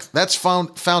strength. That's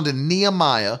found in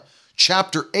Nehemiah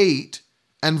chapter 8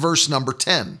 and verse number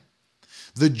 10.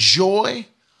 The joy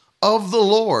of the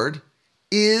Lord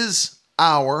is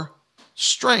our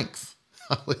strength.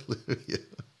 Hallelujah.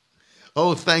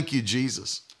 Oh, thank you,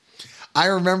 Jesus. I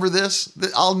remember this.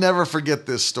 I'll never forget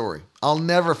this story. I'll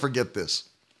never forget this.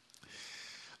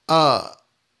 I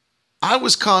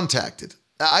was contacted.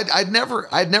 I'd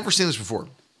never seen this before.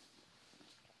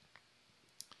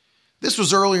 This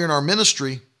was earlier in our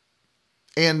ministry.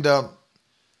 And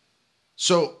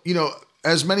so,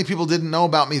 as many people didn't know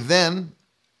about me then,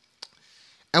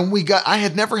 and I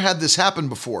had never had this happen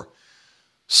before.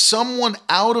 Someone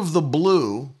out of the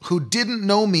blue who didn't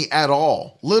know me at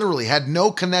all, literally had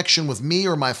no connection with me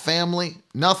or my family,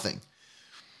 nothing,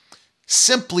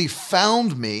 simply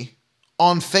found me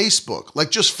on Facebook,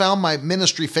 like just found my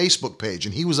ministry Facebook page,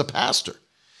 and he was a pastor.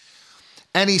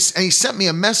 And he sent me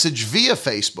a message via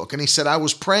Facebook, and he said, I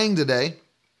was praying today,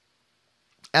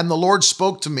 and the Lord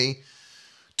spoke to me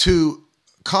to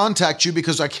contact you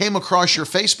because I came across your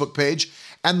Facebook page,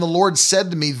 and the Lord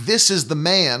said to me, this is the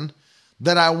man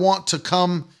that I want to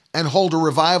come and hold a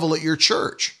revival at your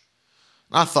church.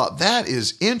 And I thought, that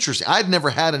is interesting. I'd never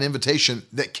had an invitation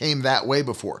that came that way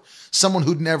before. Someone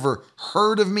who'd never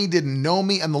heard of me, didn't know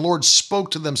me, and the Lord spoke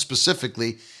to them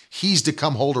specifically, he's to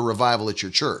come hold a revival at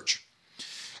your church.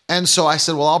 And so I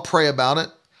said, well, I'll pray about it.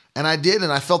 And I did,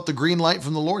 and I felt the green light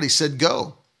from the Lord. He said,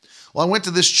 go. Well, I went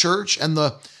to this church, and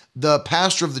the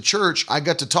pastor of the church, I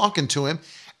got to talking to him,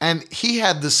 and he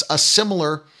had a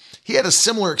similar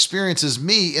experience as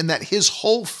me in that his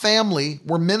whole family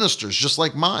were ministers, just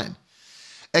like mine.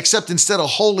 Except instead of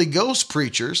Holy Ghost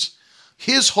preachers,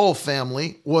 his whole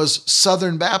family was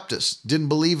Southern Baptist, didn't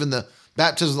believe in the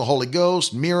baptism of the Holy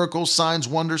Ghost, miracles, signs,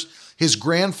 wonders. His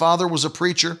grandfather was a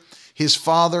preacher, his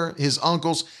father, his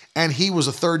uncles, and he was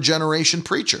a third generation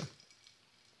preacher.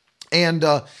 And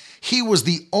he was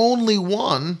the only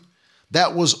one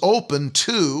that was open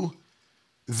to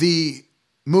the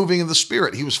moving of the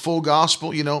Spirit. He was full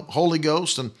gospel, Holy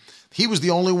Ghost, and he was the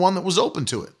only one that was open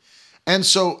to it. And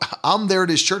so I'm there at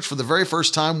his church for the very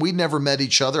first time. We'd never met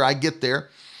each other. I get there,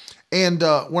 and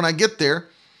when I get there,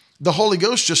 the Holy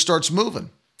Ghost just starts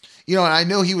moving. And I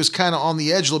know he was kind of on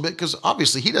the edge a little bit because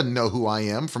obviously he doesn't know who I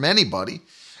am from anybody.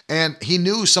 And he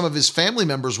knew some of his family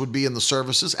members would be in the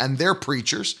services, and they're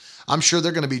preachers. I'm sure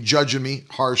they're going to be judging me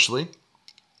harshly.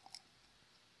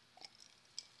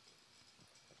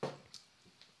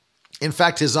 In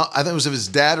fact, I think it was his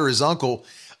dad or his uncle,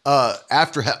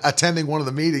 after attending one of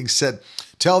the meetings, said,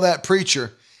 tell that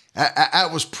preacher, that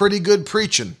was pretty good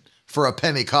preaching for a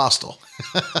Pentecostal,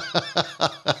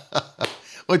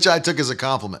 which I took as a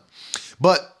compliment.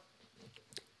 But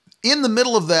in the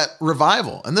middle of that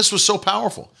revival, and this was so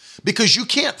powerful, because you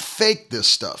can't fake this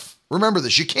stuff. Remember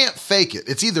this, you can't fake it.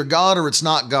 It's either God or it's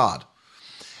not God.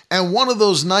 And one of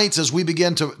those nights as we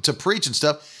began to preach and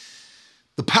stuff,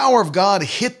 the power of God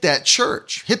hit that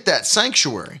church, hit that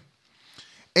sanctuary.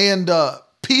 And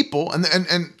people,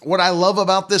 and what I love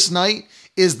about this night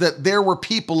is that there were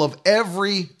people of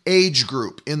every age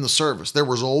group in the service. There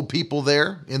was old people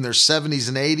there in their 70s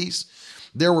and 80s.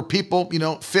 There were people,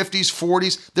 50s,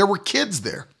 40s. There were kids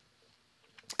there.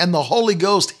 And the Holy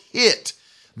Ghost hit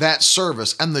that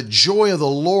service, and the joy of the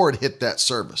Lord hit that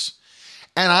service.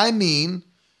 And I mean,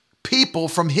 people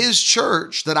from his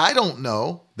church that I don't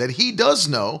know, that he does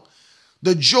know,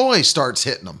 the joy starts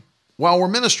hitting them while we're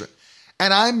ministering.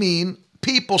 And I mean,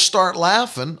 people start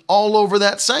laughing all over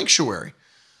that sanctuary.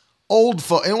 Old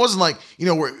folks, and it wasn't like,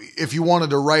 where if you wanted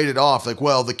to write it off, like,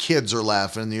 well, the kids are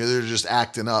laughing, they're just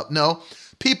acting up. No,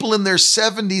 people in their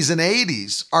 70s and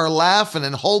 80s are laughing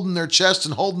and holding their chest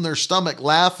and holding their stomach,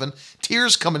 laughing,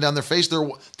 tears coming down their face. They're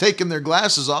taking their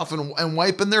glasses off and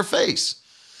wiping their face.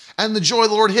 And the joy of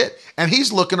the Lord hit, and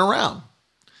he's looking around.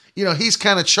 He's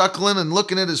kind of chuckling and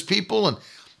looking at his people, and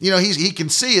he can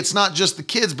see it's not just the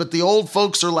kids, but the old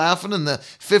folks are laughing, and the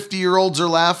 50-year-olds are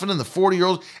laughing, and the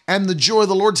 40-year-olds, and the joy of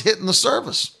the Lord's hitting the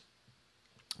service.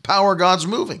 Power of God's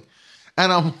moving.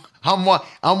 And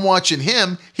I'm watching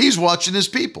him, he's watching his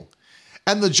people.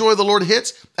 And the joy of the Lord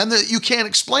hits, and you can't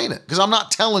explain it, because I'm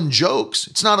not telling jokes.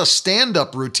 It's not a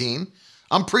stand-up routine.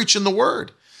 I'm preaching the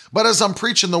word. But as I'm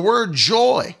preaching the word,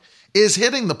 joy is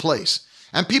hitting the place.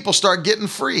 And people start getting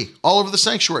free all over the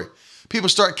sanctuary. People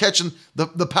start catching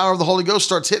the power of the Holy Ghost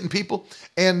starts hitting people,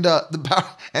 and the power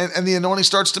and the anointing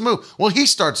starts to move. Well, he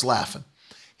starts laughing.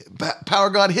 Power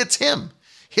of God hits him,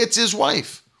 hits his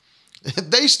wife.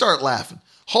 They start laughing.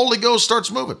 Holy Ghost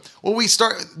starts moving. Well,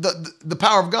 the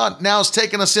power of God now is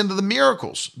taking us into the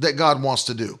miracles that God wants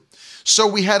to do. So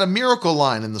we had a miracle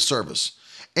line in the service,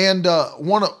 and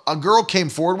a girl came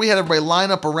forward. We had everybody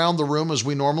line up around the room as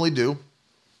we normally do,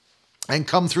 and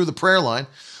come through the prayer line.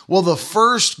 Well, the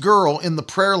first girl in the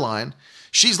prayer line,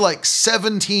 she's like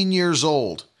 17 years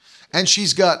old. And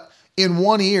she's got, in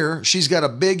one ear, she's got a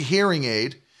big hearing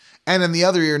aid, and in the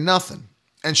other ear, nothing.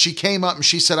 And she came up and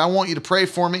she said, I want you to pray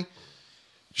for me.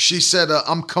 She said,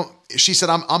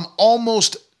 I'm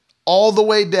almost all the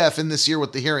way deaf in this ear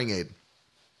with the hearing aid.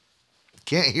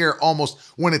 Can't hear almost.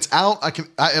 When it's out,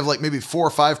 I have like maybe 4 or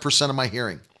 5% of my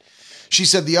hearing. She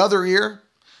said the other ear,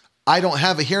 I don't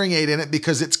have a hearing aid in it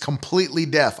because it's completely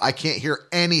deaf. I can't hear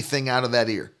anything out of that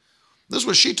ear. This is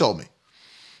what she told me.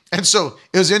 And so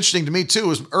it was interesting to me too. It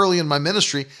was early in my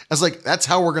ministry. I was like, that's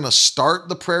how we're going to start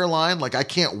the prayer line. Like I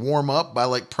can't warm up by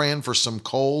like praying for some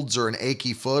colds or an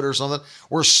achy foot or something.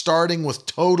 We're starting with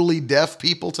totally deaf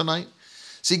people tonight.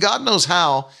 See, God knows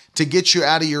how to get you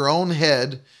out of your own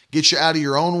head, get you out of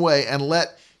your own way, and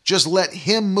let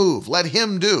him move. Let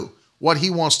him do what he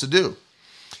wants to do.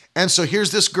 And so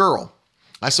here's this girl.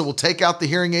 I said, well, take out the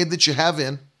hearing aid that you have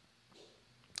in.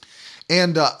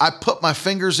 And I put my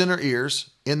fingers in her ears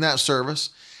in that service,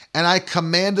 and I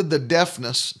commanded the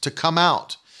deafness to come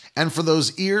out and for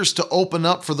those ears to open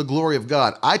up for the glory of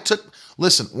God.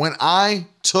 When I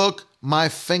took my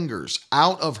fingers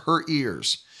out of her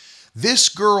ears, this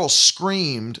girl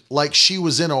screamed like she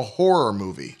was in a horror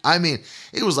movie. I mean,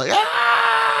 it was like,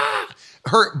 ah!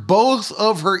 Both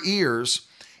of her ears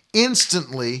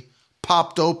instantly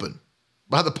popped open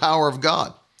by the power of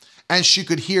God. And she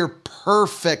could hear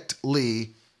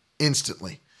perfectly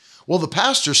instantly. Well, the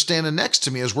pastor's standing next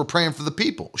to me as we're praying for the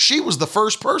people. She was the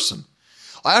first person.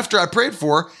 After I prayed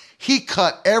for her, he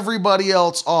cut everybody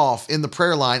else off in the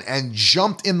prayer line and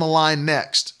jumped in the line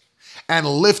next and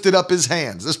lifted up his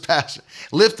hands. This pastor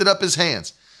lifted up his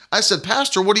hands. I said,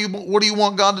 Pastor, what do you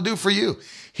want God to do for you?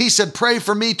 He said, pray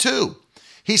for me too.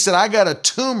 He said, I got a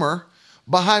tumor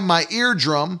behind my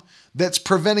eardrum that's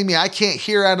preventing me. I can't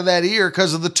hear out of that ear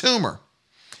because of the tumor.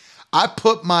 I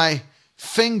put my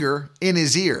finger in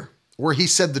his ear where he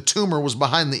said the tumor was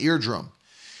behind the eardrum.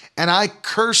 And I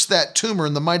cursed that tumor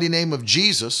in the mighty name of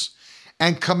Jesus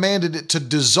and commanded it to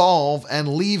dissolve and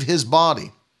leave his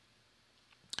body.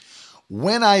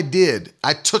 When I did,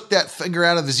 I took that finger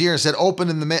out of his ear and said, open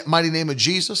in the mighty name of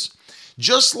Jesus.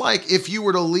 Just like if you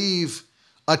were to leave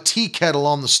a tea kettle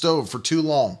on the stove for too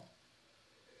long.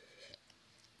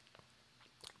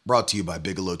 Brought to you by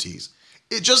Bigelow Teas.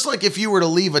 Just like if you were to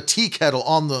leave a tea kettle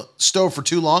on the stove for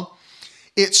too long,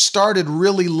 it started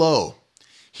really low.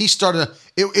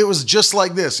 It was just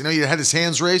like this. You know, he had his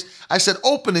hands raised. I said,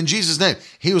 open in Jesus' name.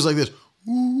 He was like this.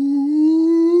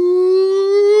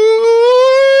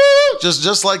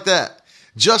 Just like that.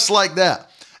 Just like that.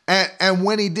 And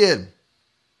when he did,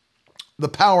 the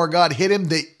power of God hit him.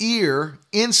 The ear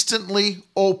instantly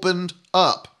opened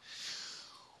up.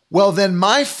 Well, then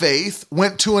my faith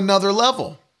went to another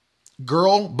level.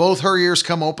 Girl, both her ears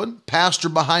come open. Pastor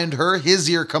behind her, his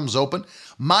ear comes open.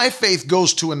 My faith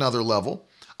goes to another level.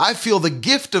 I feel the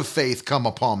gift of faith come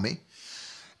upon me.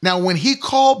 Now, when he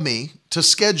called me to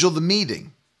schedule the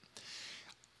meeting,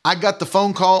 I got the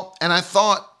phone call and I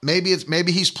thought maybe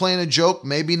he's playing a joke,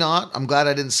 maybe not. I'm glad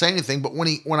I didn't say anything. But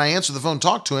when I answered the phone,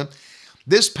 talked to him,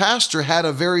 this pastor had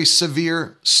a very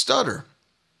severe stutter.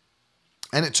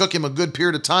 And it took him a good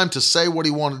period of time to say what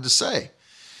he wanted to say.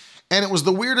 And it was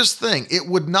the weirdest thing. It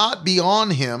would not be on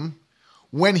him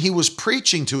when he was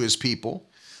preaching to his people.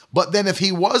 But then if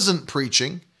he wasn't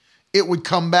preaching, it would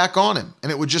come back on him. And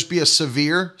it would just be a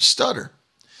severe stutter.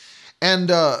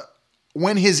 And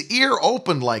when his ear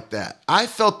opened like that, I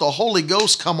felt the Holy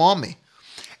Ghost come on me.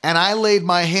 And I laid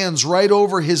my hands right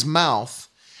over his mouth.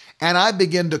 And I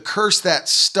began to curse that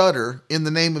stutter in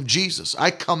the name of Jesus.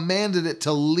 I commanded it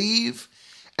to leave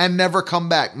and never come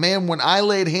back. Man, when I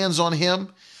laid hands on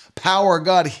him, power of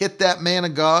God hit that man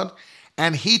of God,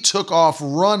 and he took off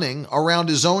running around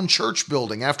his own church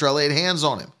building after I laid hands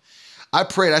on him. I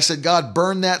prayed. I said, God,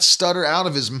 burn that stutter out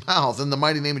of his mouth in the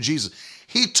mighty name of Jesus.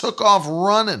 He took off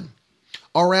running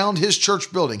around his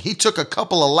church building. He took a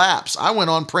couple of laps. I went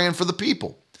on praying for the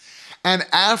people. And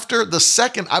after the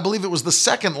second, I believe it was the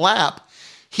second lap,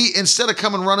 he, instead of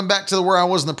coming running back to where I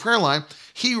was in the prayer line,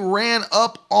 he ran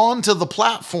up onto the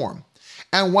platform.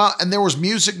 And there was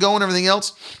music going, everything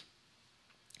else.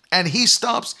 And he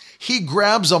stops, he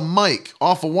grabs a mic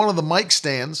off of one of the mic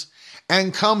stands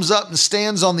and comes up and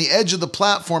stands on the edge of the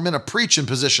platform in a preaching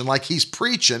position like he's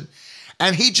preaching.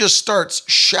 And he just starts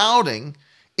shouting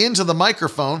into the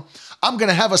microphone, I'm going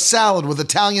to have a salad with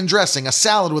Italian dressing, a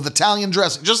salad with Italian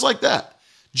dressing, just like that.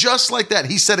 Just like that.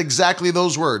 He said exactly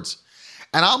those words.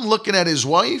 And I'm looking at his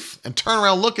wife and turn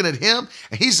around looking at him,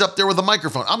 and he's up there with a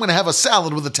microphone. I'm going to have a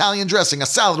salad with Italian dressing, a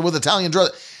salad with Italian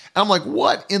dressing. And I'm like,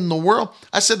 what in the world?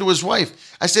 I said to his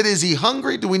wife, I said, is he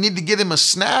hungry? Do we need to get him a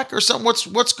snack or something?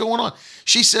 What's going on?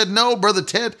 She said, no, Brother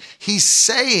Ted, he's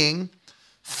saying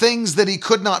things that he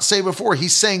could not say before.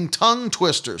 He's saying tongue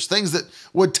twisters, things that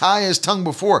would tie his tongue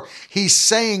before. He's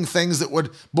saying things that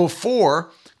would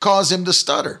before cause him to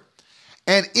stutter.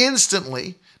 And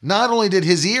instantly, not only did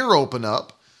his ear open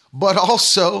up, but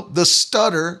also the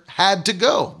stutter had to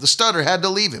go. The stutter had to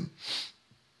leave him.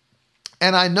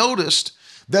 And I noticed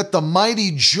that the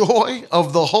mighty joy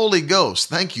of the Holy Ghost,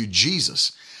 thank you,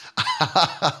 Jesus.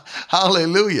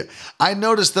 Hallelujah. I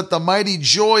noticed that the mighty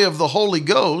joy of the Holy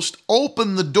Ghost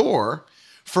opened the door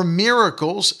for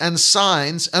miracles and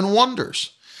signs and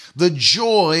wonders. The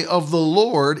joy of the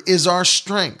Lord is our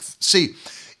strength. See,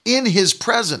 in his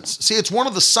presence, see, it's one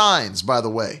of the signs, by the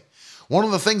way, one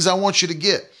of the things I want you to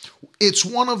get. It's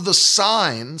one of the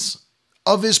signs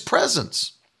of his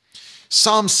presence.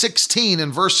 Psalm 16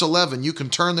 and verse 11, you can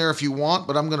turn there if you want,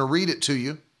 but I'm going to read it to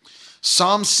you.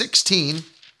 Psalm 16,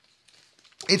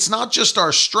 it's not just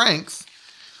our strength,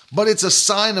 but it's a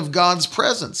sign of God's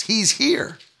presence. He's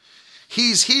here.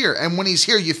 He's here. And when he's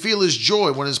here, you feel his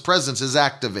joy when his presence is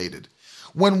activated.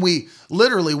 When we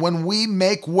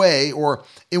make way, or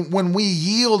when we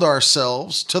yield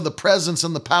ourselves to the presence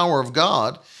and the power of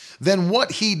God, then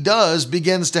what he does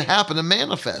begins to happen and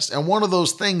manifest. And one of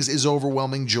those things is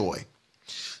overwhelming joy.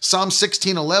 Psalm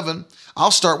 16:11, I'll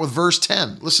start with verse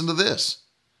 10. Listen to this.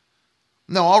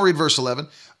 No, I'll read verse 11.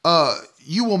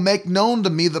 You will make known to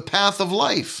me the path of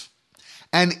life,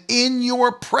 and in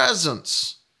your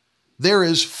presence there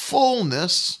is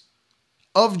fullness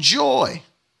of joy,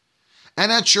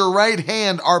 and at your right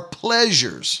hand are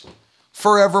pleasures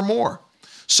forevermore.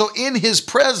 So in his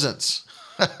presence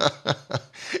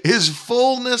is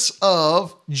fullness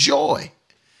of joy,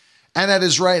 and at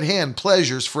his right hand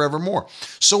pleasures forevermore.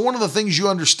 So one of the things you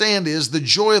understand is the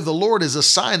joy of the Lord is a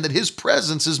sign that his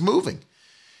presence is moving.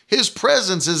 His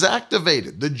presence is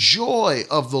activated. The joy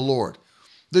of the Lord.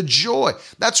 The joy.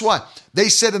 That's why they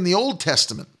said in the Old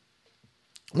Testament,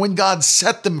 when God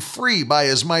set them free by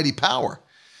his mighty power,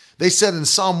 they said in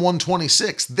Psalm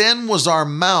 126, then was our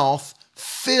mouth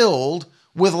filled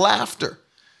with laughter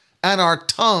and our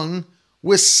tongue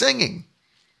with singing.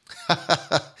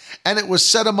 And it was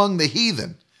said among the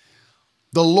heathen,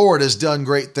 the Lord has done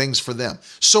great things for them.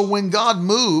 So when God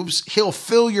moves, he'll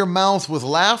fill your mouth with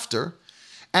laughter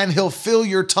and he'll fill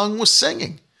your tongue with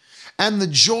singing. And the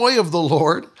joy of the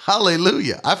Lord,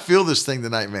 hallelujah. I feel this thing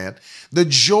tonight, man. The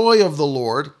joy of the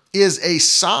Lord is a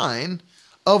sign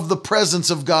of the presence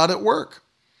of God at work.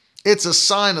 It's a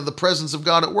sign of the presence of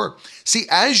God at work. See,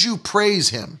 as you praise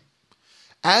him,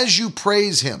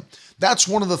 that's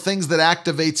one of the things that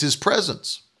activates his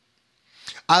presence.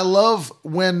 I love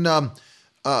when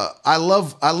I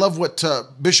love what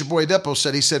Bishop Oyedepo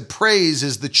said. He said, praise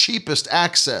is the cheapest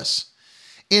access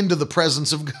into the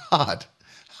presence of God.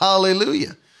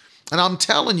 Hallelujah. And I'm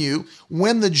telling you,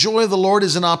 when the joy of the Lord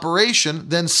is in operation,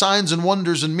 then signs and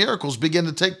wonders and miracles begin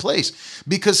to take place.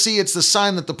 Because see, it's the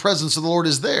sign that the presence of the Lord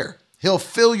is there. He'll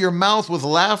fill your mouth with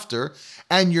laughter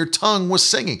and your tongue with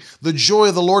singing. The joy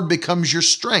of the Lord becomes your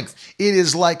strength. It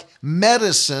is like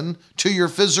medicine to your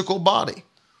physical body.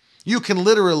 You can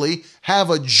literally have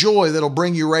a joy that'll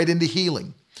bring you right into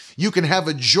healing. You can have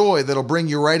a joy that'll bring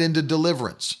you right into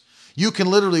deliverance. You can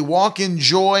literally walk in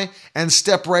joy and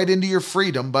step right into your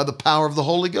freedom by the power of the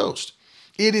Holy Ghost.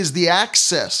 It is the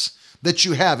access that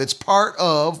you have. It's part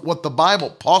of what the Bible,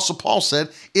 Apostle Paul said,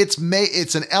 it's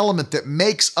an element that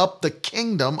makes up the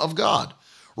kingdom of God.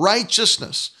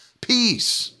 Righteousness,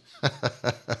 peace,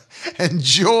 and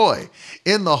joy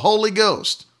in the Holy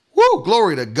Ghost. Woo,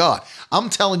 glory to God. I'm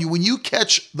telling you, when you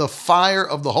catch the fire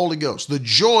of the Holy Ghost, the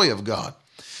joy of God,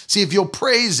 see, if you'll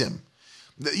praise him,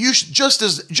 you should, just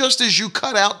as you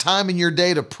cut out time in your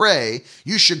day to pray,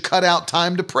 you should cut out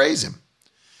time to praise him.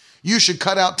 You should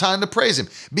cut out time to praise him,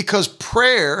 because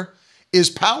prayer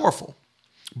is powerful,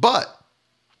 but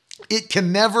it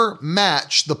can never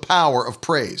match the power of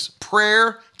praise.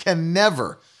 Prayer can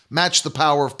never match the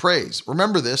power of praise.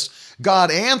 Remember this,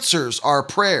 God answers our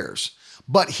prayers,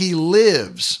 but he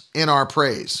lives in our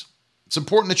praise. It's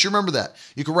important that you remember that.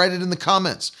 You can write it in the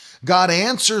comments. God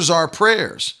answers our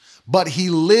prayers, but he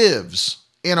lives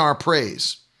in our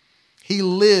praise. He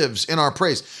lives in our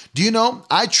praise. Do you know,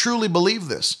 I truly believe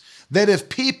this, that if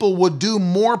people would do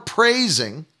more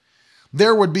praising,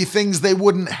 there would be things they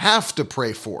wouldn't have to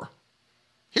pray for.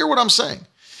 Hear what I'm saying.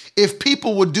 If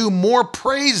people would do more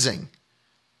praising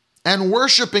and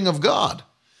worshiping of God,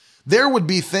 there would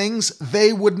be things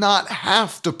they would not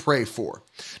have to pray for.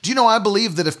 Do you know, I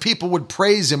believe that if people would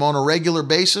praise him on a regular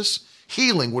basis,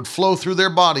 healing would flow through their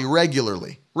body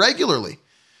regularly,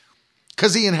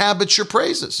 because he inhabits your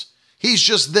praises. He's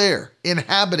just there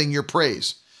inhabiting your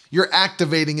praise. You're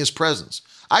activating his presence.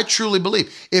 I truly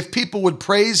believe if people would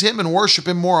praise him and worship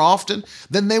him more often,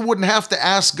 then they wouldn't have to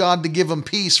ask God to give them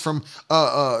peace from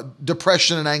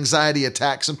depression and anxiety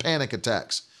attacks and panic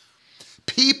attacks.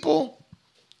 People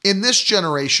in this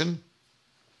generation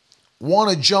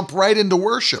want to jump right into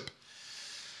worship.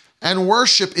 And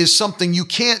worship is something you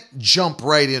can't jump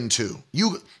right into.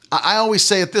 I always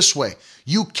say it this way.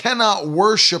 You cannot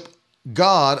worship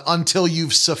God until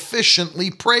you've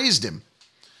sufficiently praised him.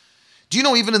 Do you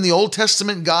know even in the Old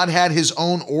Testament, God had his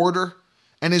own order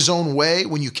and his own way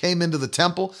when you came into the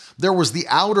temple? There was the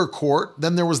outer court,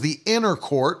 then there was the inner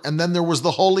court, and then there was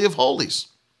the Holy of Holies.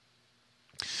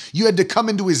 You had to come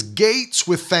into his gates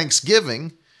with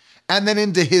thanksgiving and then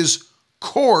into his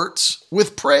courts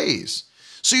with praise.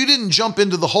 So you didn't jump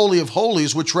into the Holy of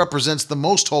Holies, which represents the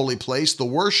most holy place, the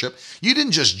worship. You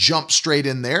didn't just jump straight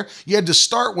in there. You had to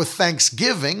start with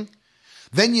thanksgiving.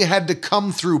 Then you had to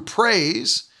come through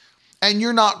praise. And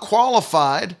you're not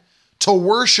qualified to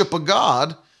worship a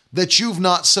God that you've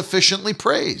not sufficiently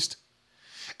praised.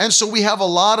 And so we have a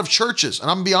lot of churches, and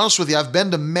I'm going to be honest with you, I've been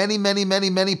to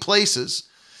many places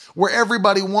where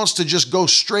everybody wants to just go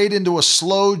straight into a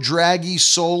slow, draggy,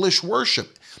 soulish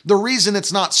worship. The reason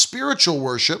it's not spiritual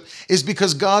worship is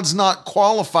because God's not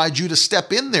qualified you to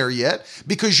step in there yet,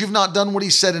 because you've not done what he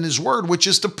said in his word, which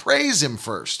is to praise him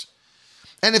first.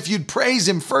 And if you'd praise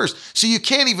him first, so you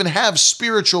can't even have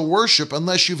spiritual worship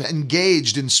unless you've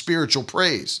engaged in spiritual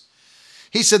praise.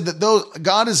 He said that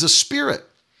God is a spirit,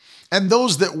 and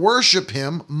those that worship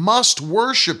him must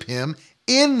worship him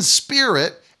in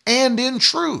spirit and in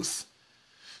truth.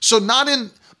 So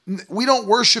we don't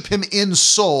worship him in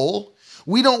soul.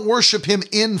 We don't worship him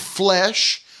in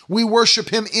flesh. We worship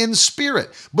him in spirit.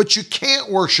 But you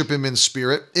can't worship him in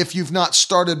spirit if you've not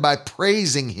started by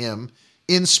praising him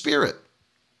in spirit.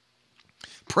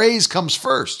 Praise comes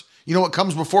first. You know what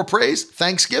comes before praise?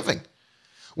 Thanksgiving.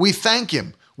 We thank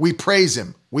him. We praise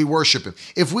him. We worship him.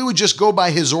 If we would just go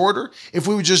by his order, if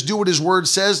we would just do what his word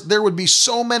says, there would be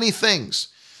so many things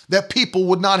that people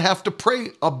would not have to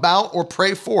pray about or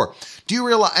pray for. Do you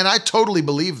realize, and I totally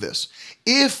believe this,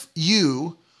 if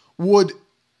you would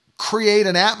create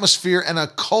an atmosphere and a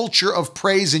culture of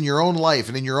praise in your own life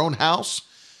and in your own house,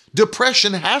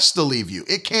 depression has to leave you.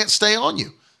 It can't stay on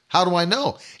you. How do I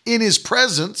know? In his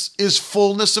presence is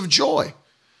fullness of joy.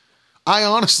 I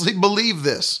honestly believe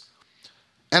this.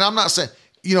 And I'm not saying,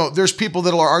 there's people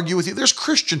that'll argue with you. There's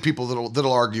Christian people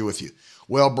that'll argue with you.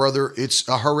 Well, brother, it's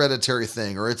a hereditary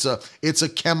thing, or it's a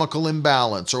chemical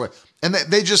imbalance, and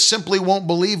they just simply won't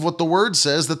believe what the word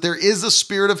says, that there is a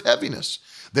spirit of heaviness.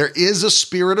 There is a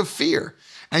spirit of fear.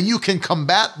 And you can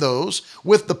combat those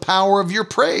with the power of your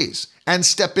praise and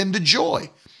step into joy.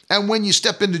 And when you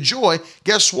step into joy,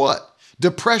 guess what?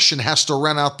 Depression has to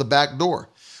run out the back door.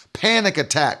 Panic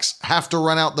attacks have to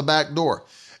run out the back door.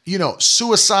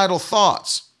 Suicidal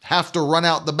thoughts have to run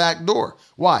out the back door.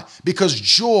 Why? Because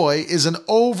joy is an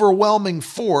overwhelming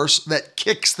force that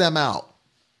kicks them out.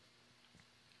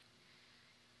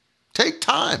 Take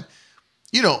time.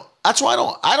 That's why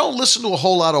I don't listen to a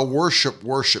whole lot of worship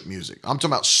music. I'm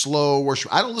talking about slow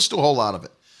worship. I don't listen to a whole lot of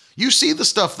it. You see the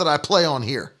stuff that I play on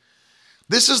here.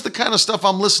 This is the kind of stuff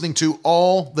I'm listening to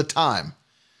all the time.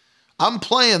 I'm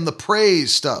playing the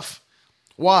praise stuff.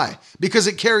 Why? Because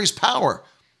it carries power.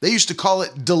 They used to call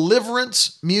it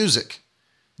deliverance music.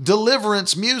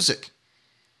 Deliverance music.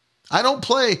 I don't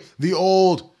play the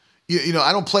old,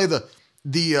 I don't play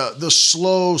the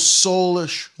slow,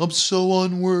 soulish, I'm so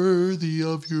unworthy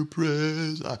of your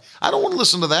praise. I don't want to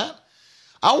listen to that.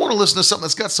 I want to listen to something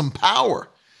that's got some power.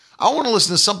 I want to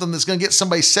listen to something that's going to get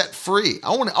somebody set free.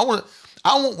 When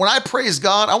I praise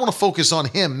God, I want to focus on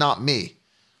him, not me.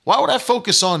 Why would I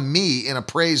focus on me in a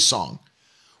praise song?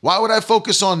 Why would I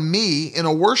focus on me in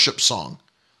a worship song?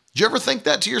 Did you ever think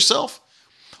that to yourself?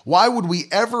 Why would we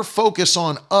ever focus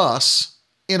on us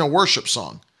in a worship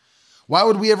song? Why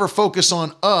would we ever focus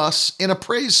on us in a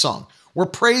praise song? We're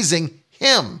praising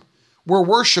him. We're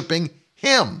worshiping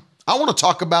him. I want to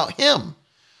talk about him.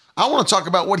 I want to talk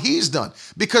about what he's done.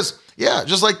 Because,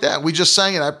 just like that, we just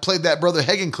sang it. I played that Brother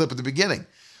Hagin clip at the beginning.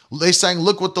 They sang,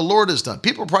 "Look what the Lord has done."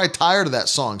 People are probably tired of that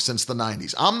song since the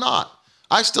 90s. I'm not.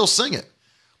 I still sing it.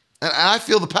 And I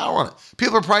feel the power on it.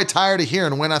 People are probably tired of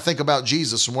hearing, "When I think about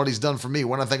Jesus and what he's done for me,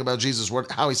 when I think about Jesus,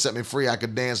 how he set me free, I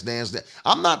could dance.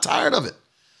 I'm not tired of it.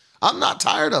 I'm not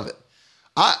tired of it.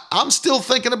 I'm still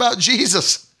thinking about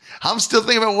Jesus. I'm still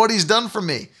thinking about what he's done for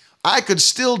me. I could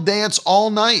still dance all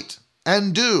night,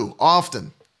 and do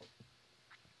often.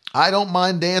 I don't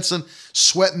mind dancing,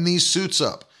 sweating these suits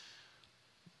up.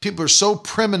 People are so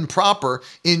prim and proper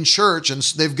in church, and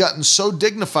they've gotten so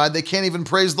dignified they can't even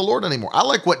praise the Lord anymore. I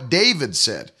like what David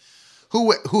said,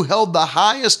 who held the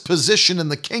highest position in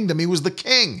the kingdom. He was the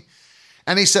king.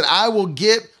 And he said, I will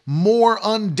get more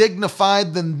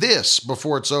undignified than this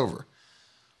before it's over.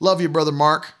 Love you, Brother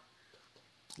Mark.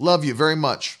 Love you very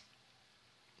much.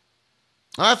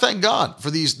 And I thank God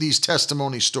for these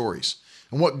testimony stories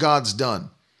and what God's done.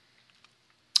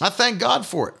 I thank God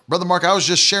for it. Brother Mark, I was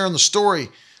just sharing the story.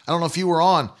 I don't know if you were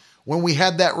on when we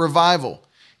had that revival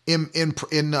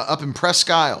up in Presque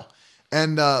Isle,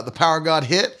 and the power of God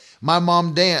hit. My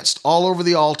mom danced all over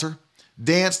the altar,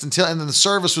 danced and then the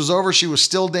service was over. She was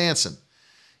still dancing.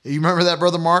 You remember that,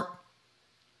 Brother Mark?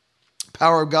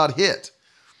 Power of God hit.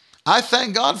 I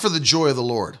thank God for the joy of the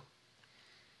Lord.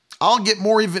 I'll get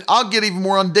even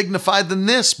more undignified than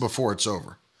this before it's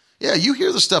over. Yeah, you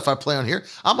hear the stuff I play on here.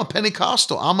 I'm a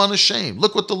Pentecostal. I'm unashamed.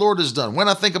 Look what the Lord has done. When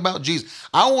I think about Jesus,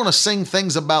 I want to sing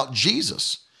things about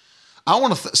Jesus. I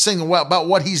want to sing about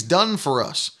what he's done for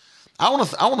us. I want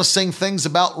to sing things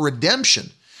about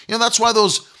redemption. You know, that's why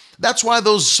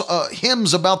those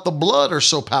hymns about the blood are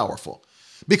so powerful,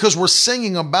 because we're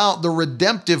singing about the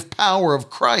redemptive power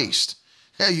of Christ.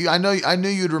 Hey, I knew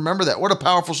you'd remember that. What a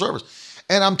powerful service.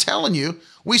 And I'm telling you,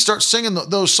 we start singing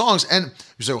those songs, and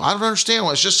you say, well, I don't understand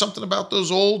why. It's just something about those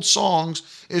old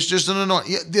songs. It's just an annoying.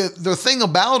 The thing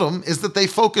about them is that they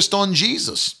focused on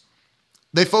Jesus.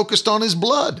 They focused on his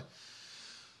blood.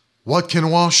 What can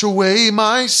wash away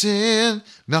my sin?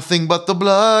 Nothing but the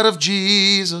blood of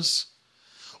Jesus.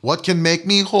 What can make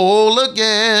me whole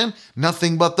again?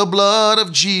 Nothing but the blood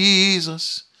of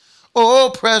Jesus.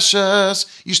 Oh,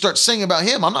 precious. You start singing about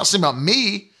him. I'm not singing about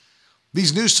me.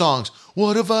 These new songs,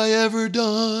 what have I ever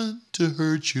done to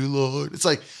hurt you, Lord? It's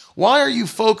like, why are you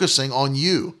focusing on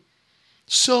you?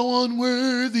 So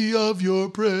unworthy of your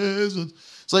presence.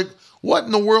 It's like, what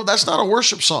in the world? That's not a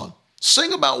worship song.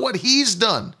 Sing about what he's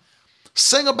done.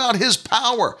 Sing about his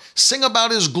power. Sing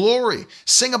about his glory.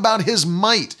 Sing about his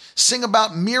might. Sing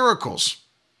about miracles.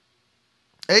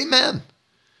 Amen.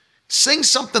 Sing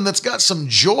something that's got some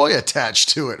joy attached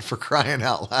to it, for crying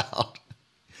out loud.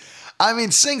 I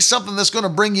mean, sing something that's going to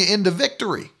bring you into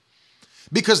victory,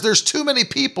 because there's too many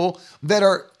people that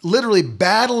are literally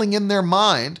battling in their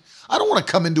mind. I don't want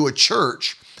to come into a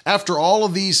church after all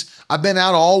of these. I've been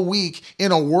out all week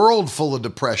in a world full of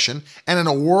depression and in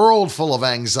a world full of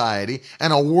anxiety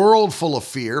and a world full of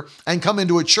fear, and come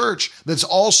into a church that's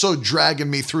also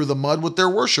dragging me through the mud with their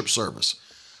worship service.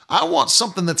 I want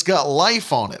something that's got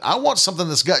life on it. I want something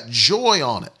that's got joy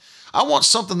on it. I want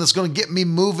something that's going to get me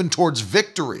moving towards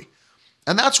victory.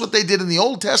 And that's what they did in the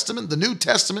Old Testament, the New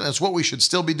Testament. That's what we should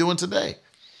still be doing today.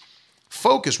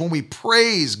 Focus. When we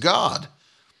praise God,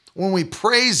 when we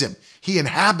praise him, he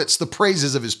inhabits the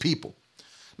praises of his people.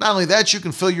 Not only that, you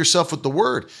can fill yourself with the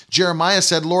word. Jeremiah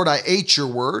said, Lord, I ate your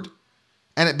word,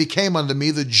 and it became unto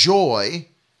me the joy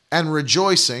and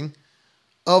rejoicing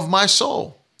of my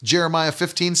soul. Jeremiah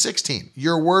 15:16.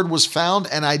 Your word was found,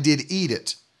 and I did eat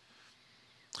it.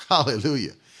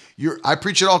 Hallelujah. I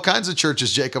preach at all kinds of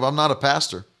churches, Jacob. I'm not a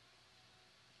pastor.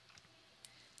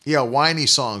 Yeah, whiny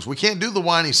songs. We can't do the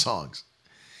whiny songs.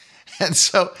 And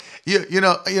so, you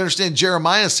understand,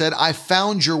 Jeremiah said, I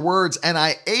found your words and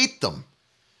I ate them,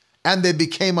 and they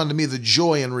became unto me the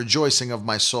joy and rejoicing of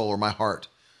my soul, or my heart.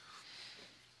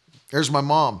 There's my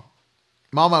mom.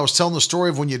 Mom, I was telling the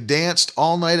story of when you danced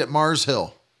all night at Mars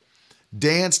Hill.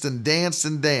 Danced and danced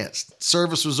and danced.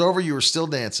 Service was over, you were still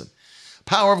dancing.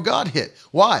 Power of God hit.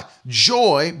 Why?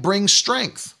 Joy brings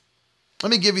strength. Let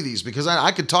me give you these, because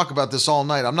I could talk about this all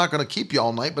night. I'm not going to keep you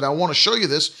all night, but I want to show you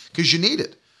this because you need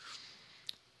it.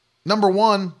 Number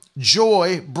one,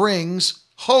 joy brings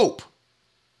hope.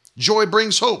 Joy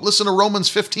brings hope. Listen to Romans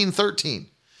 15:13.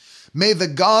 May the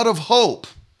God of hope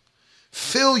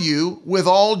fill you with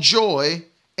all joy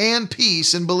and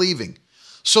peace in believing,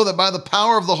 so that by the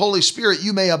power of the Holy Spirit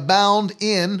you may abound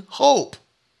in hope.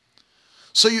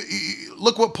 So you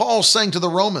look what Paul's saying to the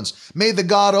Romans. May the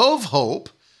God of hope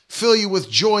fill you with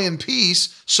joy and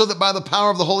peace, so that by the power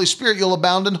of the Holy Spirit you'll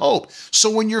abound in hope. So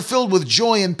when you're filled with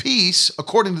joy and peace,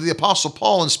 according to the Apostle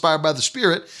Paul, inspired by the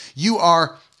Spirit, you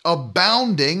are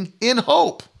abounding in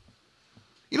hope.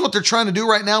 You know what they're trying to do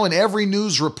right now in every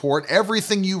news report,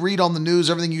 everything you read on the news,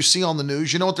 everything you see on the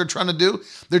news, you know what they're trying to do?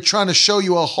 They're trying to show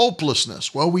you a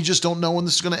hopelessness. Well, we just don't know when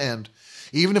this is going to end.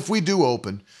 Even if we do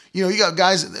open. You know, you got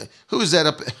guys, who is that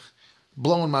up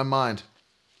blowing my mind?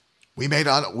 We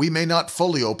may not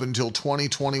fully open until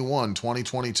 2021,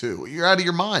 2022. You're out of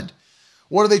your mind.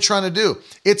 What are they trying to do?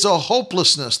 It's a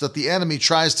hopelessness that the enemy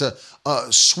tries to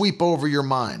sweep over your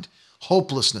mind.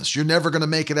 Hopelessness. You're never going to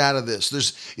make it out of this.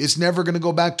 It's never going to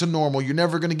go back to normal. You're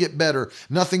never going to get better.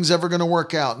 Nothing's ever going to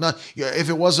work out. If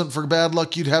it wasn't for bad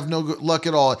luck, you'd have no luck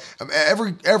at all.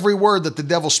 Every word that the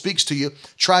devil speaks to you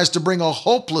tries to bring a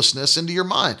hopelessness into your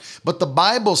mind. But the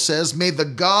Bible says, may the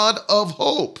God of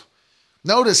hope,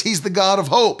 notice he's the God of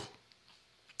hope,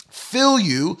 fill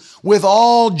you with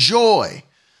all joy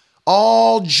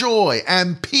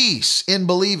and peace in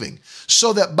believing,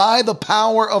 so that by the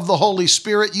power of the Holy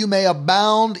Spirit you may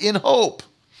abound in hope.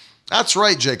 That's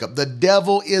right, Jacob. The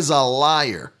devil is a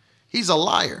liar. He's a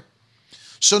liar.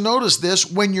 So notice this,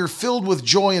 when you're filled with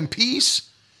joy and peace,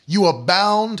 you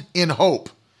abound in hope.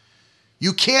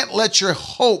 You can't let your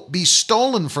hope be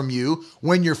stolen from you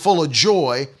when you're full of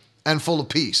joy and full of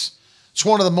peace. It's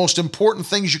one of the most important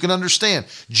things you can understand.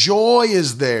 Joy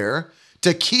is there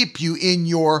to keep you in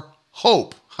your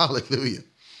hope. Hallelujah.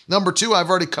 Number 2, I've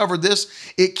already covered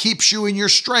this. It keeps you in your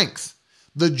strength.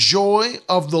 The joy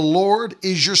of the Lord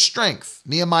is your strength.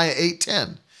 Nehemiah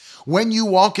 8:10. When you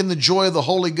walk in the joy of the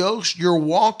Holy Ghost, you're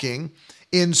walking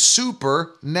in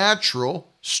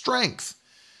supernatural strength.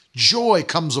 Joy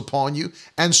comes upon you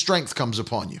and strength comes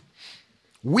upon you.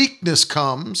 Weakness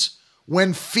comes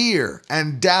when fear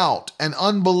and doubt and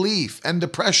unbelief and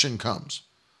depression comes.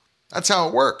 That's how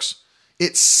it works.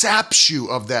 It saps you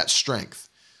of that strength.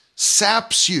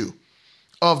 Saps you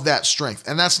of that strength.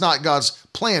 And that's not God's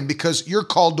plan, because you're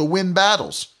called to win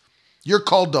battles. You're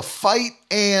called to fight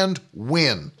and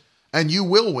win. And you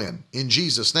will win in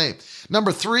Jesus' name.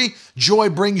 Number 3, joy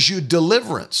brings you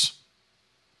deliverance.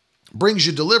 Brings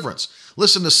you deliverance.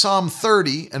 Listen to Psalm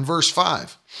 30 and verse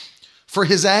 5. For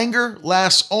his anger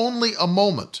lasts only a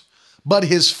moment, but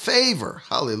his favor,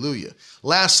 hallelujah,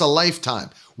 lasts a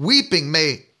lifetime. Weeping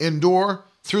may endure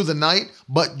through the night,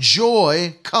 but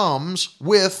joy comes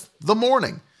with the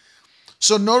morning.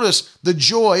 So notice the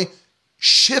joy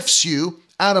shifts you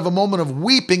out of a moment of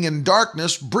weeping and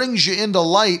darkness, brings you into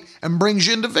light and brings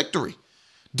you into victory.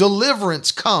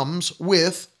 Deliverance comes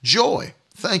with joy.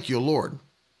 Thank you, Lord.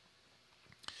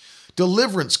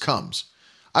 Deliverance comes.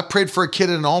 I prayed for a kid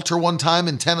at an altar one time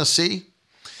in Tennessee,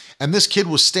 and this kid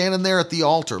was standing there at the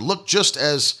altar. He looked just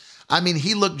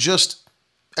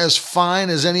as fine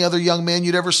as any other young man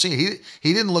you'd ever seen.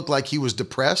 He didn't look like he was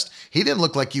depressed. He didn't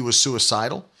look like he was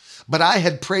suicidal. But I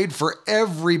had prayed for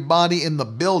everybody in the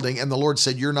building, and the Lord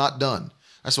said, you're not done.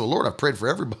 I said, well, Lord, I've prayed for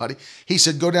everybody. He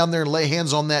said, go down there and lay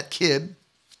hands on that kid.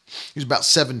 He was about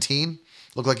 17.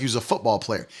 Looked like he was a football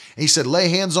player. And he said, lay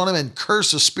hands on him and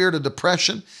curse a spirit of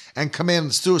depression and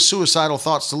command suicidal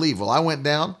thoughts to leave. Well, I went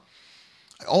down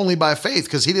only by faith,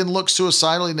 because he didn't look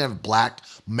suicidal. He didn't have black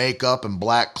makeup and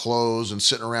black clothes and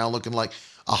sitting around looking like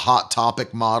a Hot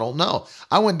Topic model. No,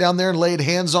 I went down there and laid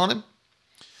hands on him.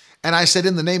 And I said,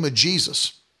 in the name of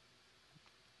Jesus,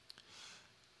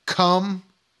 come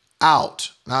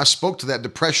out. And I spoke to that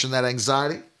depression, that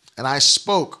anxiety, and I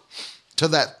spoke to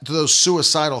those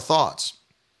suicidal thoughts.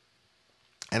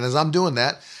 And as I'm doing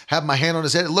that, have my hand on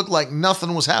his head, it looked like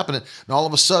nothing was happening. And all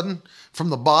of a sudden, from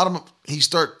the bottom, he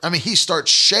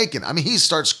starts shaking. He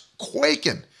starts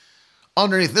quaking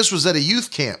underneath. This was at a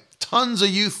youth camp. Tons of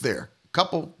youth there.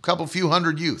 Couple few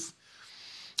hundred youth.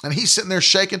 And he's sitting there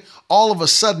shaking. All of a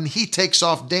sudden, he takes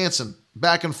off dancing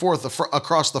back and forth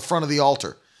across the front of the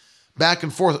altar. Back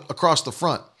and forth across the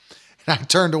front. And I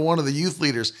turned to one of the youth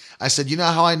leaders. I said, you know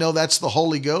how I know that's the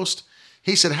Holy Ghost?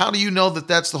 He said, how do you know that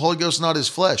that's the Holy Ghost, not his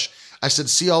flesh? I said,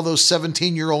 see all those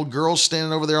 17-year-old girls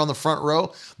standing over there on the front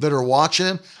row that are watching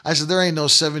him? I said, there ain't no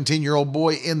 17-year-old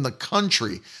boy in the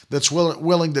country that's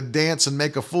willing to dance and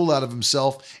make a fool out of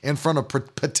himself in front of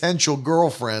potential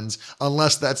girlfriends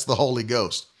unless that's the Holy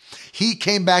Ghost. He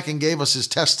came back and gave us his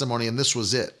testimony, and this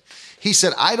was it. He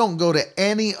said, I don't go to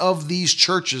any of these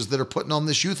churches that are putting on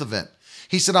this youth event.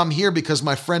 He said, I'm here because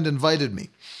my friend invited me.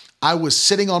 I was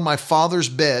sitting on my father's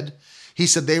bed. He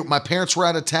said, my parents were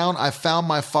out of town. I found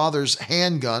my father's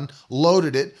handgun,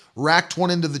 loaded it, racked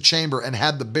one into the chamber, and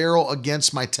had the barrel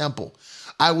against my temple.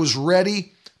 I was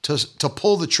ready to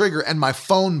pull the trigger, and my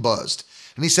phone buzzed.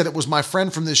 And he said, it was my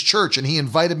friend from this church, and he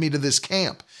invited me to this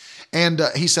camp. And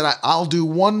he said, I'll do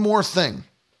one more thing.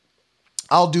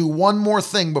 I'll do one more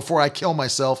thing before I kill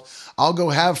myself. I'll go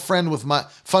have fun with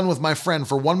my friend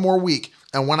for one more week.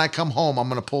 And when I come home, I'm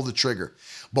going to pull the trigger.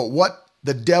 But what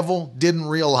the devil didn't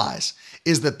realize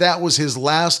is that was his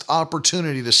last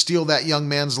opportunity to steal that young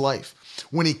man's life.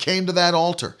 When he came to that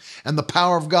altar and the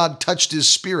power of God touched his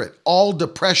spirit, all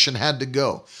depression had to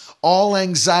go. All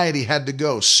anxiety had to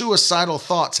go. Suicidal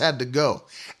thoughts had to go.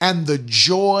 And the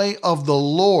joy of the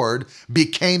Lord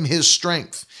became his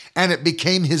strength. and it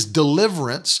became his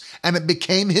deliverance, and it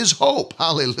became his hope.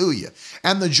 Hallelujah.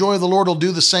 And the joy of the Lord will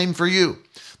do the same for you.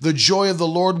 The joy of the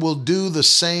Lord will do the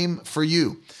same for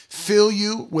you. Fill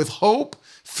you with hope,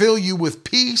 fill you with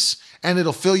peace, and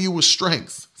it'll fill you with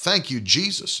strength. Thank you,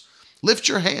 Jesus. Lift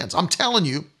your hands. I'm telling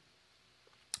you,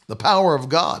 the power of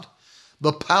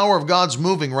God's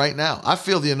moving right now. I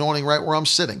feel the anointing right where I'm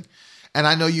sitting. And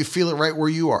I know you feel it right where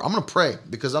you are. I'm going to pray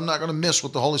because I'm not going to miss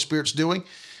what the Holy Spirit's doing.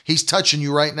 He's touching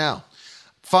you right now.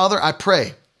 Father, I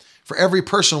pray for every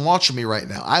person watching me right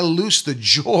now. I loose the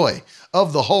joy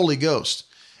of the Holy Ghost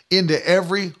into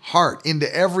every heart,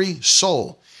 into every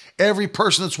soul, every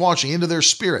person that's watching, into their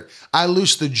spirit. I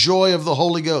loose the joy of the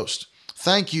Holy Ghost.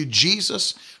 Thank you,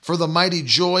 Jesus, for the mighty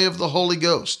joy of the Holy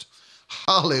Ghost.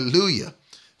 Hallelujah.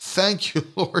 Thank you,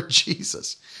 Lord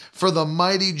Jesus, for the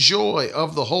mighty joy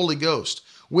of the Holy Ghost,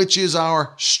 which is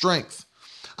our strength.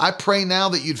 I pray now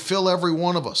that you'd fill every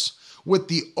one of us with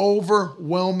the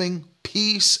overwhelming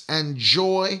peace and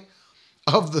joy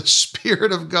of the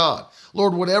Spirit of God.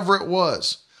 Lord, whatever it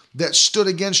was that stood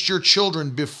against your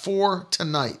children before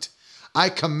tonight, I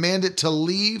command it to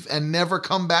leave and never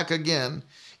come back again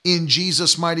in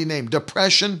Jesus' mighty name.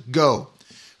 Depression, go.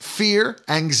 Fear,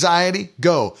 anxiety,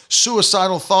 go.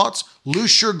 Suicidal thoughts,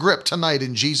 loose your grip tonight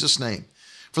in Jesus' name.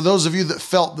 For those of you that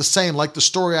felt the same, like the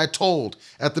story I told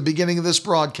at the beginning of this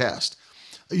broadcast,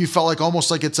 you felt like almost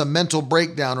like it's a mental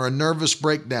breakdown or a nervous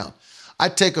breakdown. I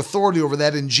take authority over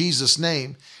that in Jesus'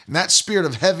 name. And that spirit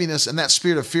of heaviness and that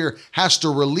spirit of fear has to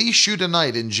release you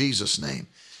tonight in Jesus' name.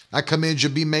 I command you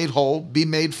to be made whole, be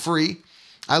made free.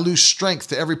 I lose strength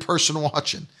to every person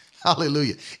watching.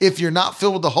 Hallelujah. If you're not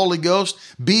filled with the Holy Ghost,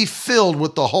 be filled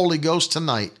with the Holy Ghost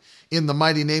tonight in the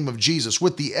mighty name of Jesus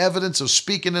with the evidence of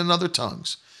speaking in other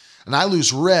tongues. And I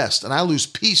lose rest and I lose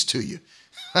peace to you.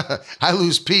 I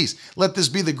lose peace. Let this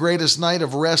be the greatest night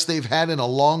of rest they've had in a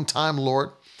long time, Lord,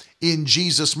 in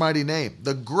Jesus' mighty name.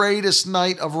 The greatest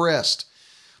night of rest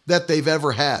that they've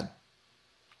ever had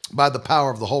by the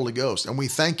power of the Holy Ghost. And we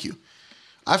thank you.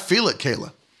 I feel it,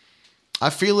 Kayla.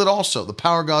 I feel it also. The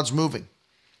power of God's moving.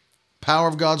 Power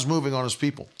of God's moving on his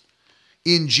people.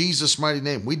 In Jesus' mighty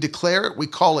name. We declare it. We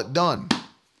call it done.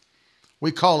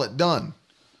 We call it done.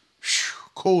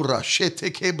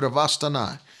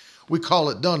 We call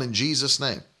it done in Jesus'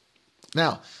 name.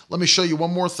 Now, let me show you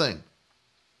one more thing.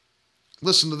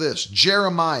 Listen to this.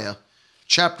 Jeremiah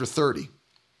chapter 30.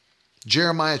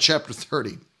 Jeremiah chapter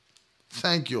 30.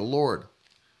 Thank you, Lord.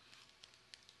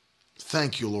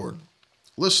 Thank you, Lord.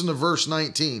 Listen to verse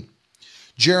 19.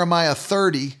 Jeremiah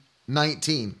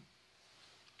 30:19.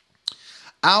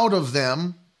 Out of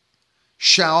them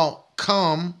shall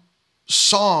come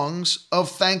songs of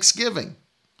thanksgiving.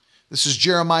 This is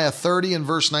Jeremiah 30 and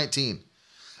verse 19.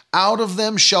 Out of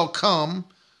them shall come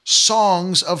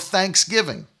songs of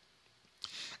thanksgiving,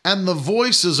 and the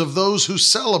voices of those who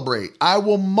celebrate. I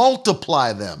will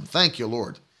multiply them. Thank you,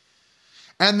 Lord.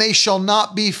 And they shall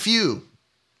not be few.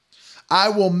 I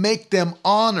will make them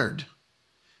honored,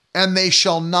 and they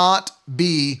shall not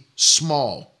be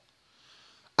small.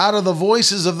 Out of the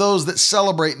voices of those that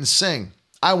celebrate and sing,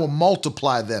 I will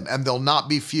multiply them, and they'll not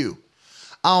be few.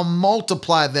 I'll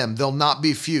multiply them, they'll not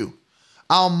be few.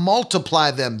 I'll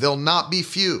multiply them, they'll not be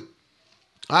few.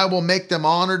 I will make them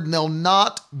honored, and they'll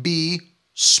not be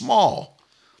small.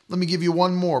 Let me give you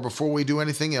one more before we do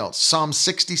anything else. Psalm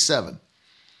 67.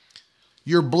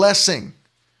 Your blessing,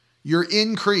 your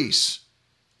increase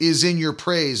is in your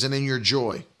praise and in your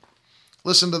joy.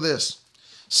 Listen to this.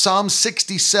 Psalm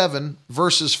 67,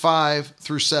 verses 5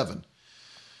 through 7.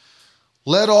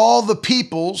 Let all the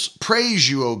peoples praise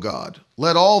you, O God.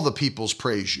 Let all the peoples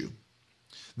praise you.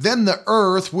 Then the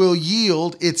earth will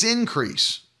yield its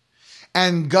increase,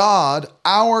 and God,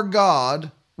 our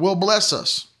God, will bless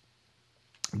us.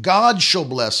 God shall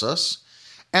bless us,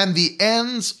 and the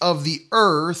ends of the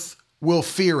earth will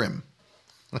fear him.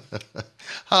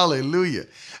 Hallelujah.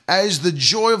 As the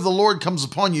joy of the Lord comes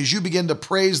upon you, as you begin to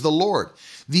praise the Lord,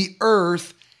 the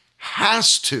earth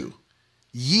has to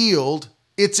yield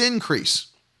its increase.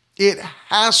 It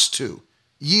has to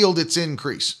yield its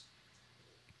increase.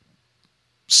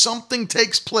 Something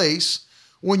takes place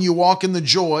when you walk in the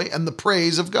joy and the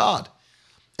praise of God.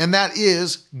 And that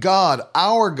is, God,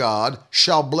 our God,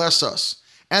 shall bless us,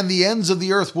 and the ends of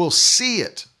the earth will see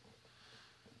it.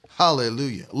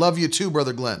 Hallelujah. Love you too,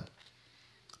 Brother Glenn.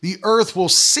 The earth will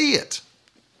see it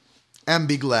and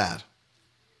be glad.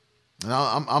 And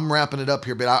I'm wrapping it up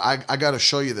here, but I got to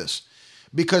show you this,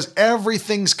 because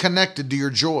everything's connected to your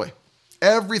joy.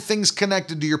 Everything's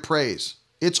connected to your praise.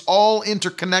 It's all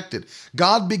interconnected.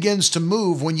 God begins to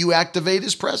move when you activate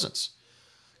his presence.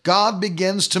 God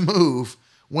begins to move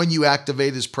when you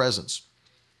activate his presence.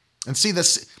 And see,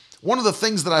 this one of the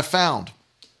things that I found,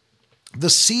 the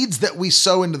seeds that we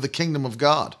sow into the kingdom of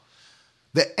God,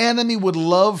 the enemy would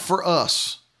love for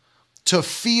us to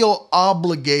feel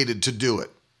obligated to do it,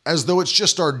 as though it's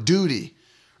just our duty,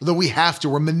 or that we have to,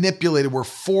 we're manipulated, we're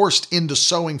forced into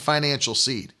sowing financial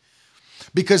seed.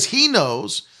 Because he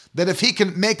knows that if he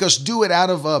can make us do it out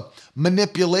of a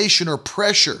manipulation or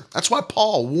pressure, that's why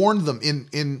Paul warned them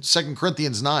in 2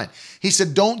 Corinthians 9. He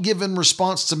said, don't give in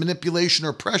response to manipulation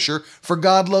or pressure, for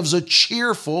God loves a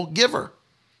cheerful giver.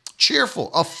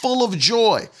 Cheerful, a full of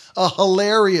joy, a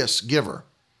hilarious giver.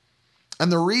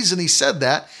 And the reason he said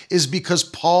that is because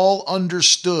Paul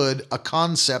understood a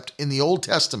concept in the Old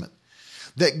Testament,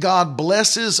 that God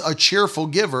blesses a cheerful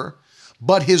giver,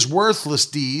 but his worthless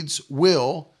deeds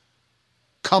will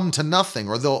come to nothing,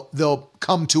 or they'll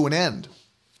come to an end.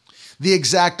 The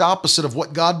exact opposite of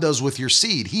what God does with your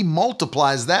seed. He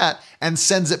multiplies that and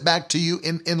sends it back to you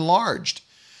enlarged.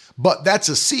 But that's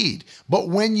a seed. But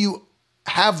when you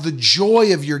have the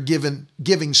joy of your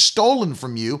giving stolen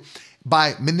from you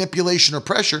by manipulation or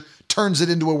pressure, turns it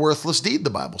into a worthless deed,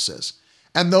 the Bible says.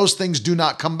 And those things do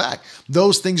not come back.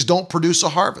 Those things don't produce a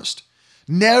harvest.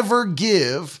 Never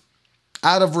give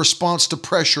out of response to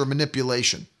pressure or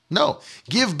manipulation. No,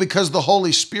 give because the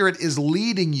Holy Spirit is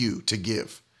leading you to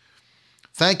give.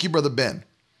 Thank you, Brother Ben.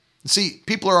 See,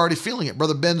 people are already feeling it.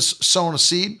 Brother Ben's sowing a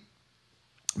seed.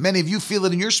 Many of you feel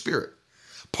it in your spirit.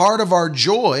 Part of our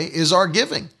joy is our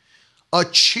giving. A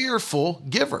cheerful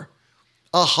giver.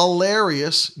 A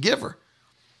hilarious giver.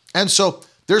 And so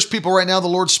there's people right now, the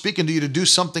Lord's speaking to you to do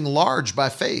something large by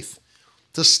faith.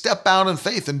 To step out in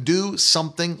faith and do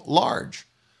something large.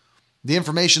 The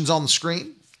information's on the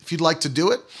screen. If you'd like to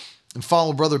do it and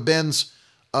follow Brother Ben's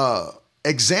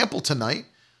example tonight.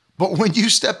 But when you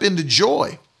step into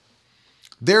joy,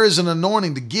 there is an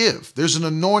anointing to give. There's an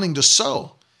anointing to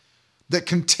sow that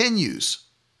continues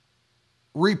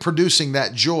reproducing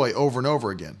that joy over and over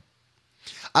again.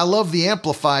 I love the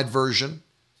amplified version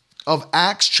of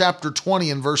Acts chapter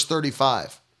 20 and verse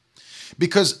 35,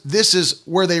 because this is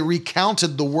where they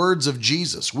recounted the words of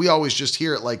Jesus. We always just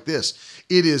hear it like this.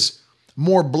 It is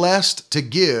more blessed to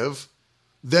give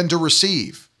than to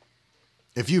receive.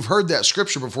 If you've heard that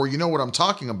scripture before, you know what I'm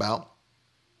talking about.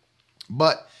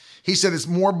 But he said it's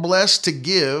more blessed to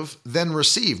give than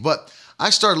receive. But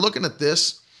I started looking at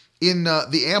this in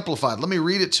the Amplified. Let me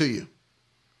read it to you.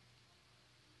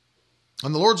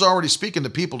 And the Lord's already speaking to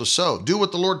people to sow. Do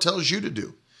what the Lord tells you to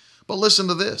do. But listen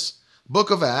to this.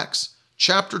 Book of Acts,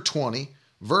 chapter 20,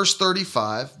 verse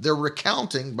 35. They're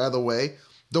recounting, by the way,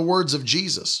 the words of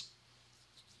Jesus.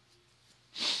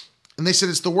 And they said,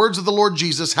 it's the words of the Lord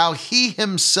Jesus, how he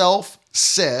himself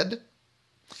said,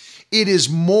 it is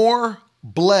more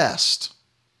blessed,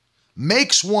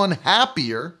 makes one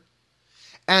happier,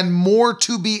 and more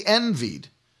to be envied,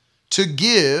 to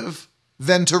give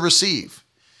than to receive.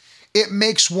 It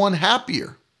makes one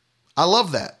happier. I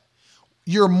love that.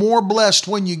 You're more blessed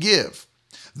when you give.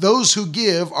 Those who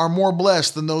give are more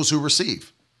blessed than those who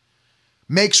receive.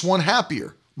 Makes one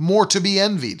happier, more to be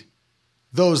envied,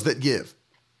 those that give.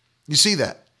 You see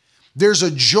that? There's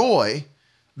a joy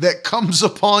that comes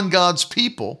upon God's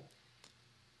people.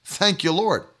 Thank you,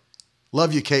 Lord.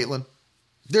 Love you, Caitlin.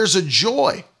 There's a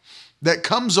joy that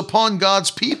comes upon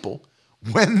God's people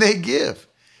when they give.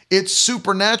 It's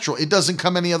supernatural. It doesn't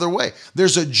come any other way.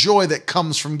 There's a joy that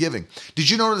comes from giving. Did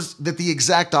you notice that the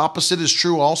exact opposite is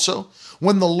true also?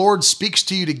 When the Lord speaks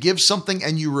to you to give something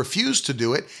and you refuse to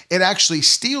do it, it actually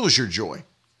steals your joy.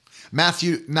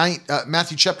 Matthew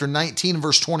chapter 19,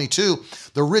 verse 22,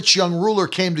 the rich young ruler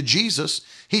came to Jesus.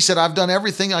 He said, I've done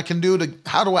everything I can do to,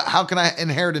 how can I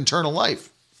inherit eternal life?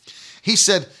 He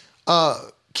said,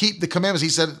 keep the commandments. He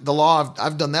said, the law,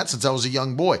 I've done that since I was a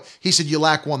young boy. He said, you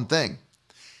lack one thing.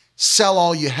 Sell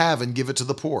all you have and give it to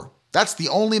the poor. That's the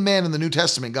only man in the New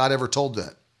Testament God ever told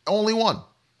that. Only one.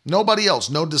 Nobody else.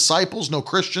 No disciples, no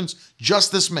Christians,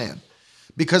 just this man.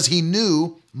 Because he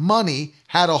knew money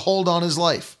had a hold on his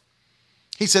life.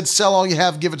 He said, sell all you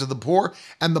have, give it to the poor.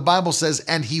 And the Bible says,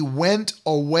 and he went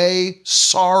away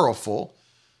sorrowful,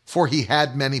 for he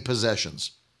had many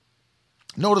possessions.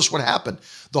 Notice what happened.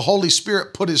 The Holy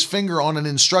Spirit put his finger on an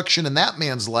instruction in that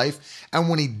man's life, and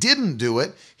when he didn't do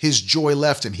it, his joy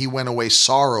left him. He went away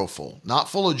sorrowful, not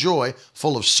full of joy,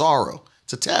 full of sorrow.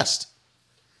 It's a test.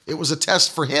 It was a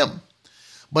test for him.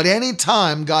 But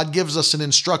anytime God gives us an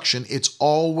instruction, it's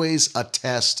always a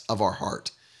test of our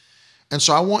heart. And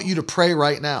so I want you to pray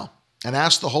right now and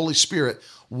ask the Holy Spirit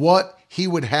what he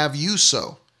would have you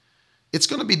sow. It's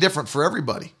going to be different for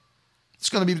everybody. It's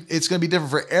going to be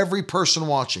different for every person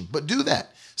watching, but do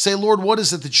that. Say, Lord, what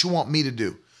is it that you want me to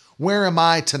do? Where am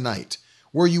I tonight?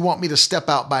 Where you want me to step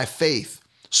out by faith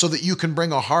so that you can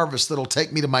bring a harvest that'll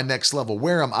take me to my next level?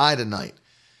 Where am I tonight?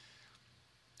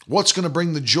 What's going to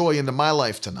bring the joy into my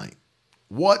life tonight?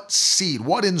 What seed,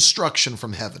 what instruction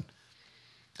from heaven?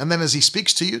 And then as he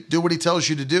speaks to you, do what he tells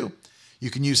you to do. You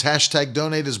can use hashtag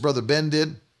donate as Brother Ben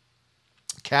did.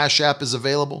 Cash App is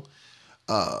available.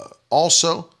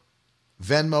 Also,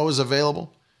 Venmo is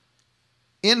available.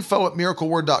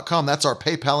 info@miracleword.com. That's our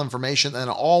PayPal information. And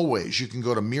always, you can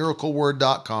go to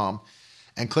miracleword.com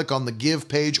and click on the give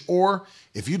page. Or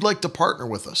if you'd like to partner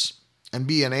with us and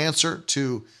be an answer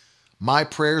to my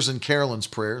prayers and Carolyn's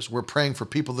prayers, we're praying for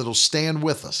people that'll stand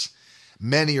with us.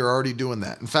 Many are already doing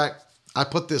that. In fact, I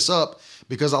put this up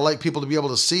because I like people to be able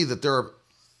to see that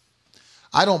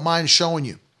I don't mind showing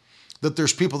you that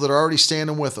there's people that are already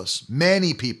standing with us.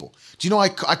 Many people. Do you know I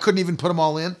couldn't even put them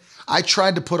all in? I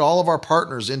tried to put all of our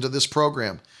partners into this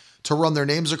program to run their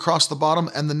names across the bottom,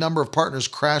 and the number of partners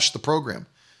crashed the program.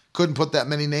 Couldn't put that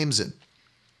many names in.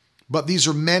 But these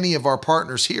are many of our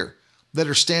partners here that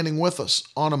are standing with us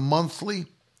on a monthly,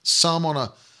 some on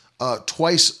a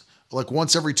twice, like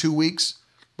once every 2 weeks.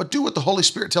 But do what the Holy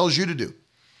Spirit tells you to do.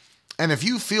 And if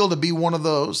you feel to be one of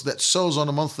those that sows on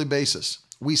a monthly basis,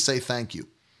 we say thank you.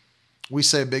 We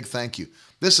say a big thank you.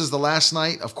 This is the last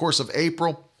night, of course, of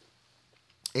April.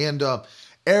 And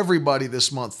everybody this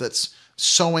month that's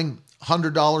sowing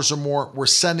 $100 or more, we're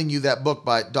sending you that book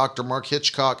by Dr. Mark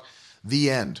Hitchcock, The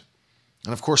End.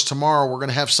 And of course, tomorrow we're going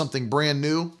to have something brand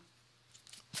new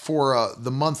for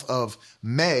the month of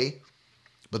May.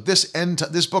 But this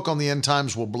book on the end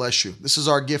times will bless you. This is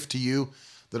our gift to you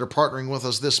that are partnering with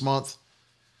us this month.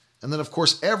 And then, of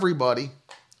course, everybody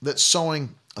that's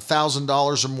sowing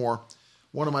 $1,000 or more,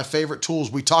 one of my favorite tools,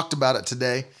 we talked about it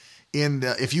today. And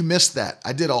if you missed that,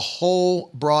 I did a whole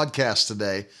broadcast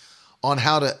today on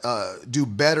how to do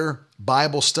better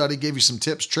Bible study, gave you some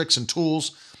tips, tricks, and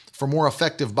tools for more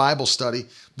effective Bible study.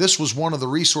 This was one of the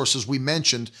resources we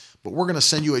mentioned, but we're going to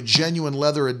send you a genuine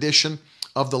leather edition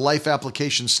of the Life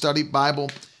Application Study Bible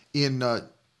in the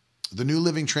New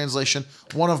Living Translation,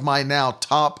 one of my now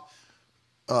top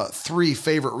 3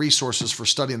 favorite resources for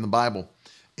studying the Bible.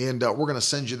 And we're going to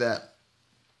send you that.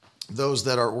 We're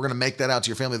going to make that out to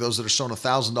your family. Those that are sowing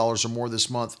 $1,000 or more this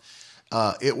month,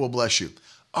 it will bless you.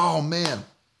 Oh man,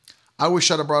 I wish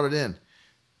I'd have brought it in.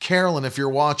 Carolyn, if you're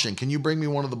watching, can you bring me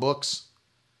one of the books?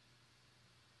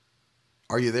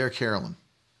 Are you there, Carolyn?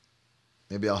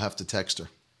 Maybe I'll have to text her.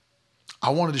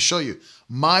 I wanted to show you.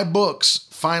 My books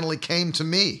finally came to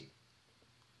me.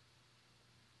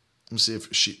 Let me see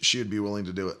if she would be willing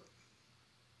to do it.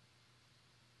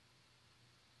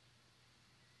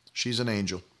 She's an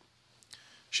angel.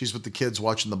 She's with the kids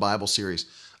watching the Bible series.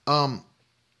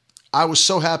 I was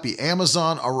so happy.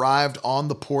 Amazon arrived on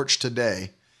the porch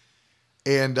today,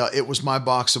 and it was my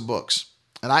box of books.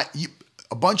 And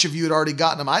a bunch of you had already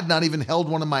gotten them. I'd not even held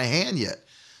one in my hand yet.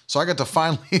 So I got to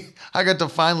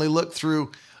finally look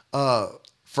through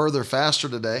Further Faster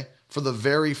today for the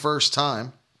very first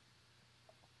time.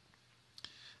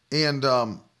 And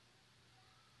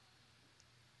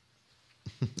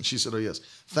she said, "Oh yes,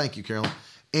 thank you, Carolyn."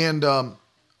 And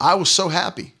I was so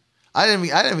happy. I didn't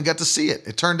even get to see it.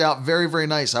 It turned out very, very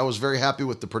nice. I was very happy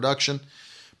with the production.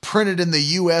 Printed in the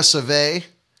U.S. of A.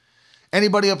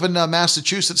 Anybody up in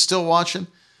Massachusetts still watching?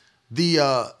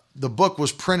 The book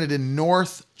was printed in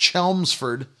North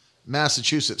Chelmsford,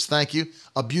 Massachusetts. Thank you.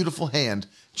 A beautiful hand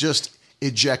just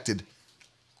ejected.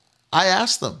 I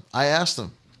asked them.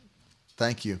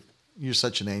 Thank you. You're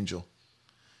such an angel.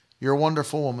 You're a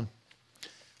wonderful woman.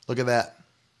 Look at that.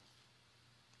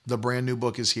 The brand new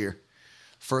book is here.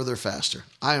 Further Faster.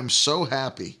 I am so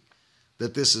happy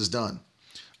that this is done.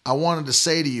 I wanted to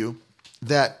say to you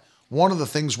that one of the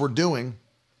things we're doing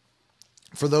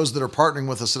for those that are partnering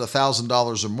with us at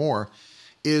 $1,000 or more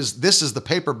is this is the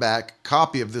paperback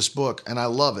copy of this book, and I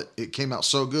love it. It came out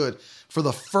so good. For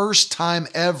the first time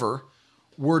ever,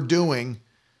 we're doing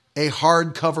a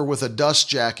hardcover with a dust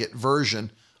jacket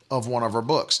version of one of our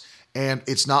books. And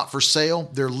it's not for sale.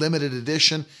 They're limited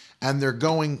edition, and they're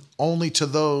going only to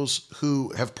those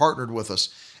who have partnered with us.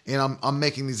 And I'm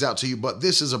making these out to you. But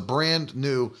this is a brand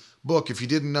new book. If you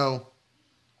didn't know,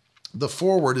 the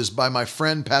foreword is by my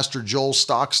friend, Pastor Joel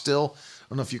Stockstill. I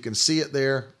don't know if you can see it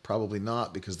there. Probably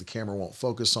not, because the camera won't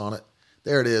focus on it.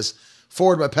 There it is.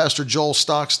 Foreword by Pastor Joel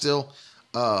Stockstill,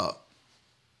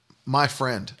 my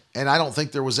friend. And I don't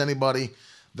think there was anybody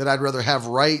that I'd rather have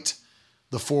write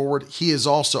the foreword. He is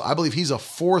also, I believe he's a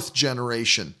 4th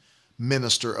generation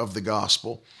minister of the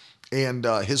gospel. And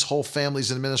his whole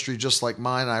family's in ministry just like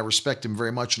mine. I respect him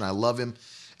very much and I love him.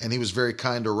 and he was very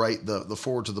kind to write the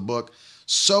foreword to the book.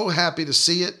 So happy to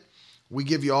see it. We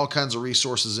give you all kinds of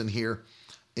resources in here,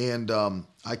 and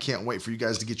I can't wait for you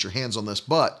guys to get your hands on this.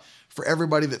 But for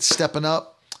everybody that's stepping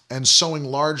up and sowing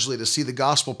largely to see the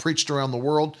gospel preached around the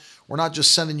world, we're not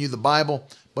just sending you the Bible,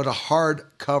 but a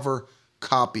hardcover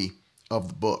copy of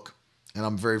the book. And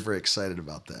I'm very, very excited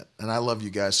about that. And I love you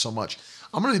guys so much.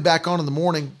 I'm going to be back on in the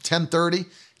morning, 10:30.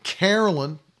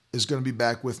 Carolyn is going to be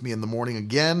back with me in the morning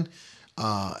again.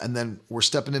 And then we're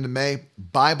stepping into May.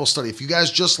 Bible study. If you guys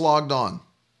just logged on,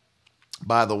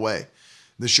 by the way,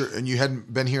 this year, and you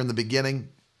hadn't been here in the beginning,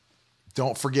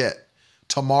 don't forget,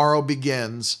 tomorrow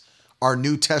begins our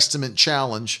New Testament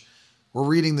challenge. We're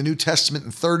reading the New Testament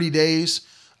in 30 days.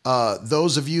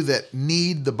 Those of you that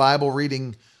need the Bible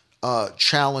reading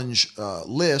challenge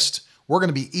list, we're going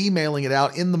to be emailing it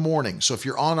out in the morning. So if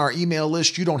you're on our email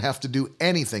list, you don't have to do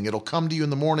anything. It'll come to you in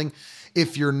the morning.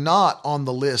 If you're not on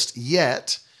the list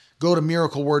yet, go to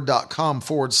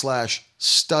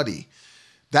miracleword.com/study.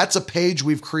 That's a page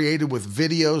we've created with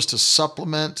videos to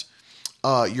supplement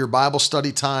your Bible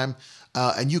study time.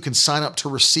 And you can sign up to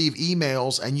receive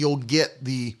emails, and you'll get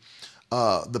the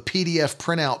PDF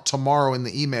printout tomorrow in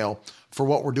the email for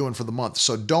what we're doing for the month.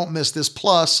 So don't miss this.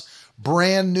 Plus,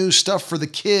 brand new stuff for the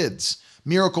kids.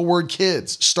 Miracle Word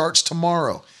Kids starts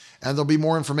tomorrow. And there'll be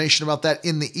more information about that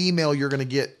in the email you're going to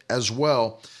get as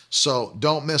well. So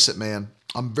don't miss it, man.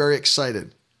 I'm very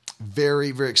excited.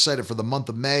 Very, very excited for the month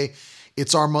of May.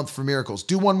 It's our month for miracles.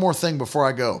 Do one more thing before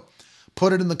I go.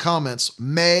 Put it in the comments.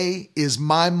 May is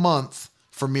my month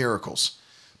for miracles.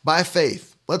 By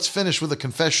faith. Let's finish with a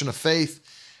confession of faith.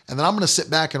 And then I'm going to sit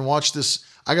back and watch this.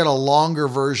 I got a longer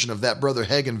version of that Brother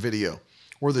Hagin video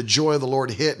where the joy of the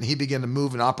Lord hit and he began to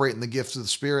move and operate in the gifts of the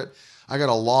Spirit. I got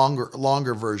a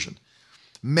longer version.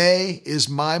 May is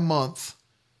my month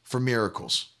for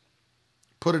miracles.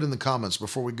 Put it in the comments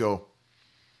before we go.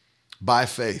 By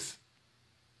faith.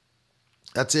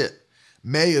 That's it.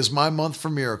 May is my month for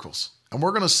miracles. And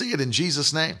we're going to see it in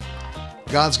Jesus' name.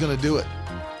 God's going to do it.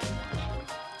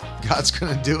 God's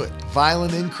going to do it.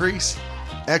 Violent increase,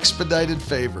 expedited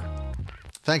favor.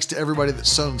 Thanks to everybody that's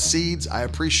sown seeds. I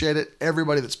appreciate it.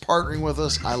 Everybody that's partnering with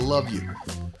us, I love you.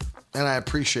 And I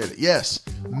appreciate it. Yes,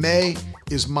 May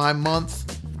is my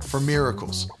month for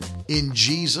miracles. In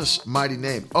Jesus' mighty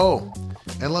name. Oh,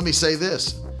 and let me say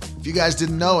this. If you guys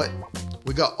didn't know it,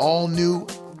 we got all new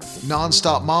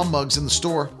Nonstop Mom mugs in the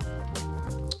store.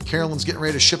 Carolyn's getting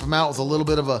ready to ship them out with a little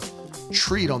bit of a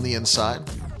treat on the inside.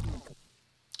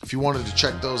 If you wanted to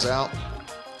check those out,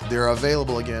 they're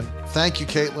available again. Thank you,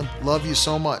 Caitlin. Love you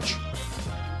so much.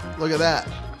 Look at that.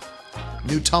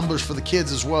 New tumblers for the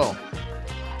kids as well.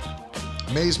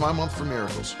 May's my month for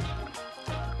miracles.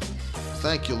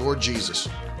 Thank you, Lord Jesus.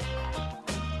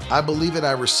 I believe it.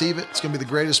 I receive it. It's going to be the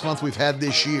greatest month we've had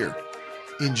this year.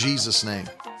 In Jesus' name.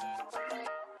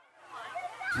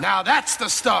 Now that's the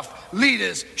stuff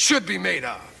leaders should be made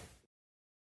of.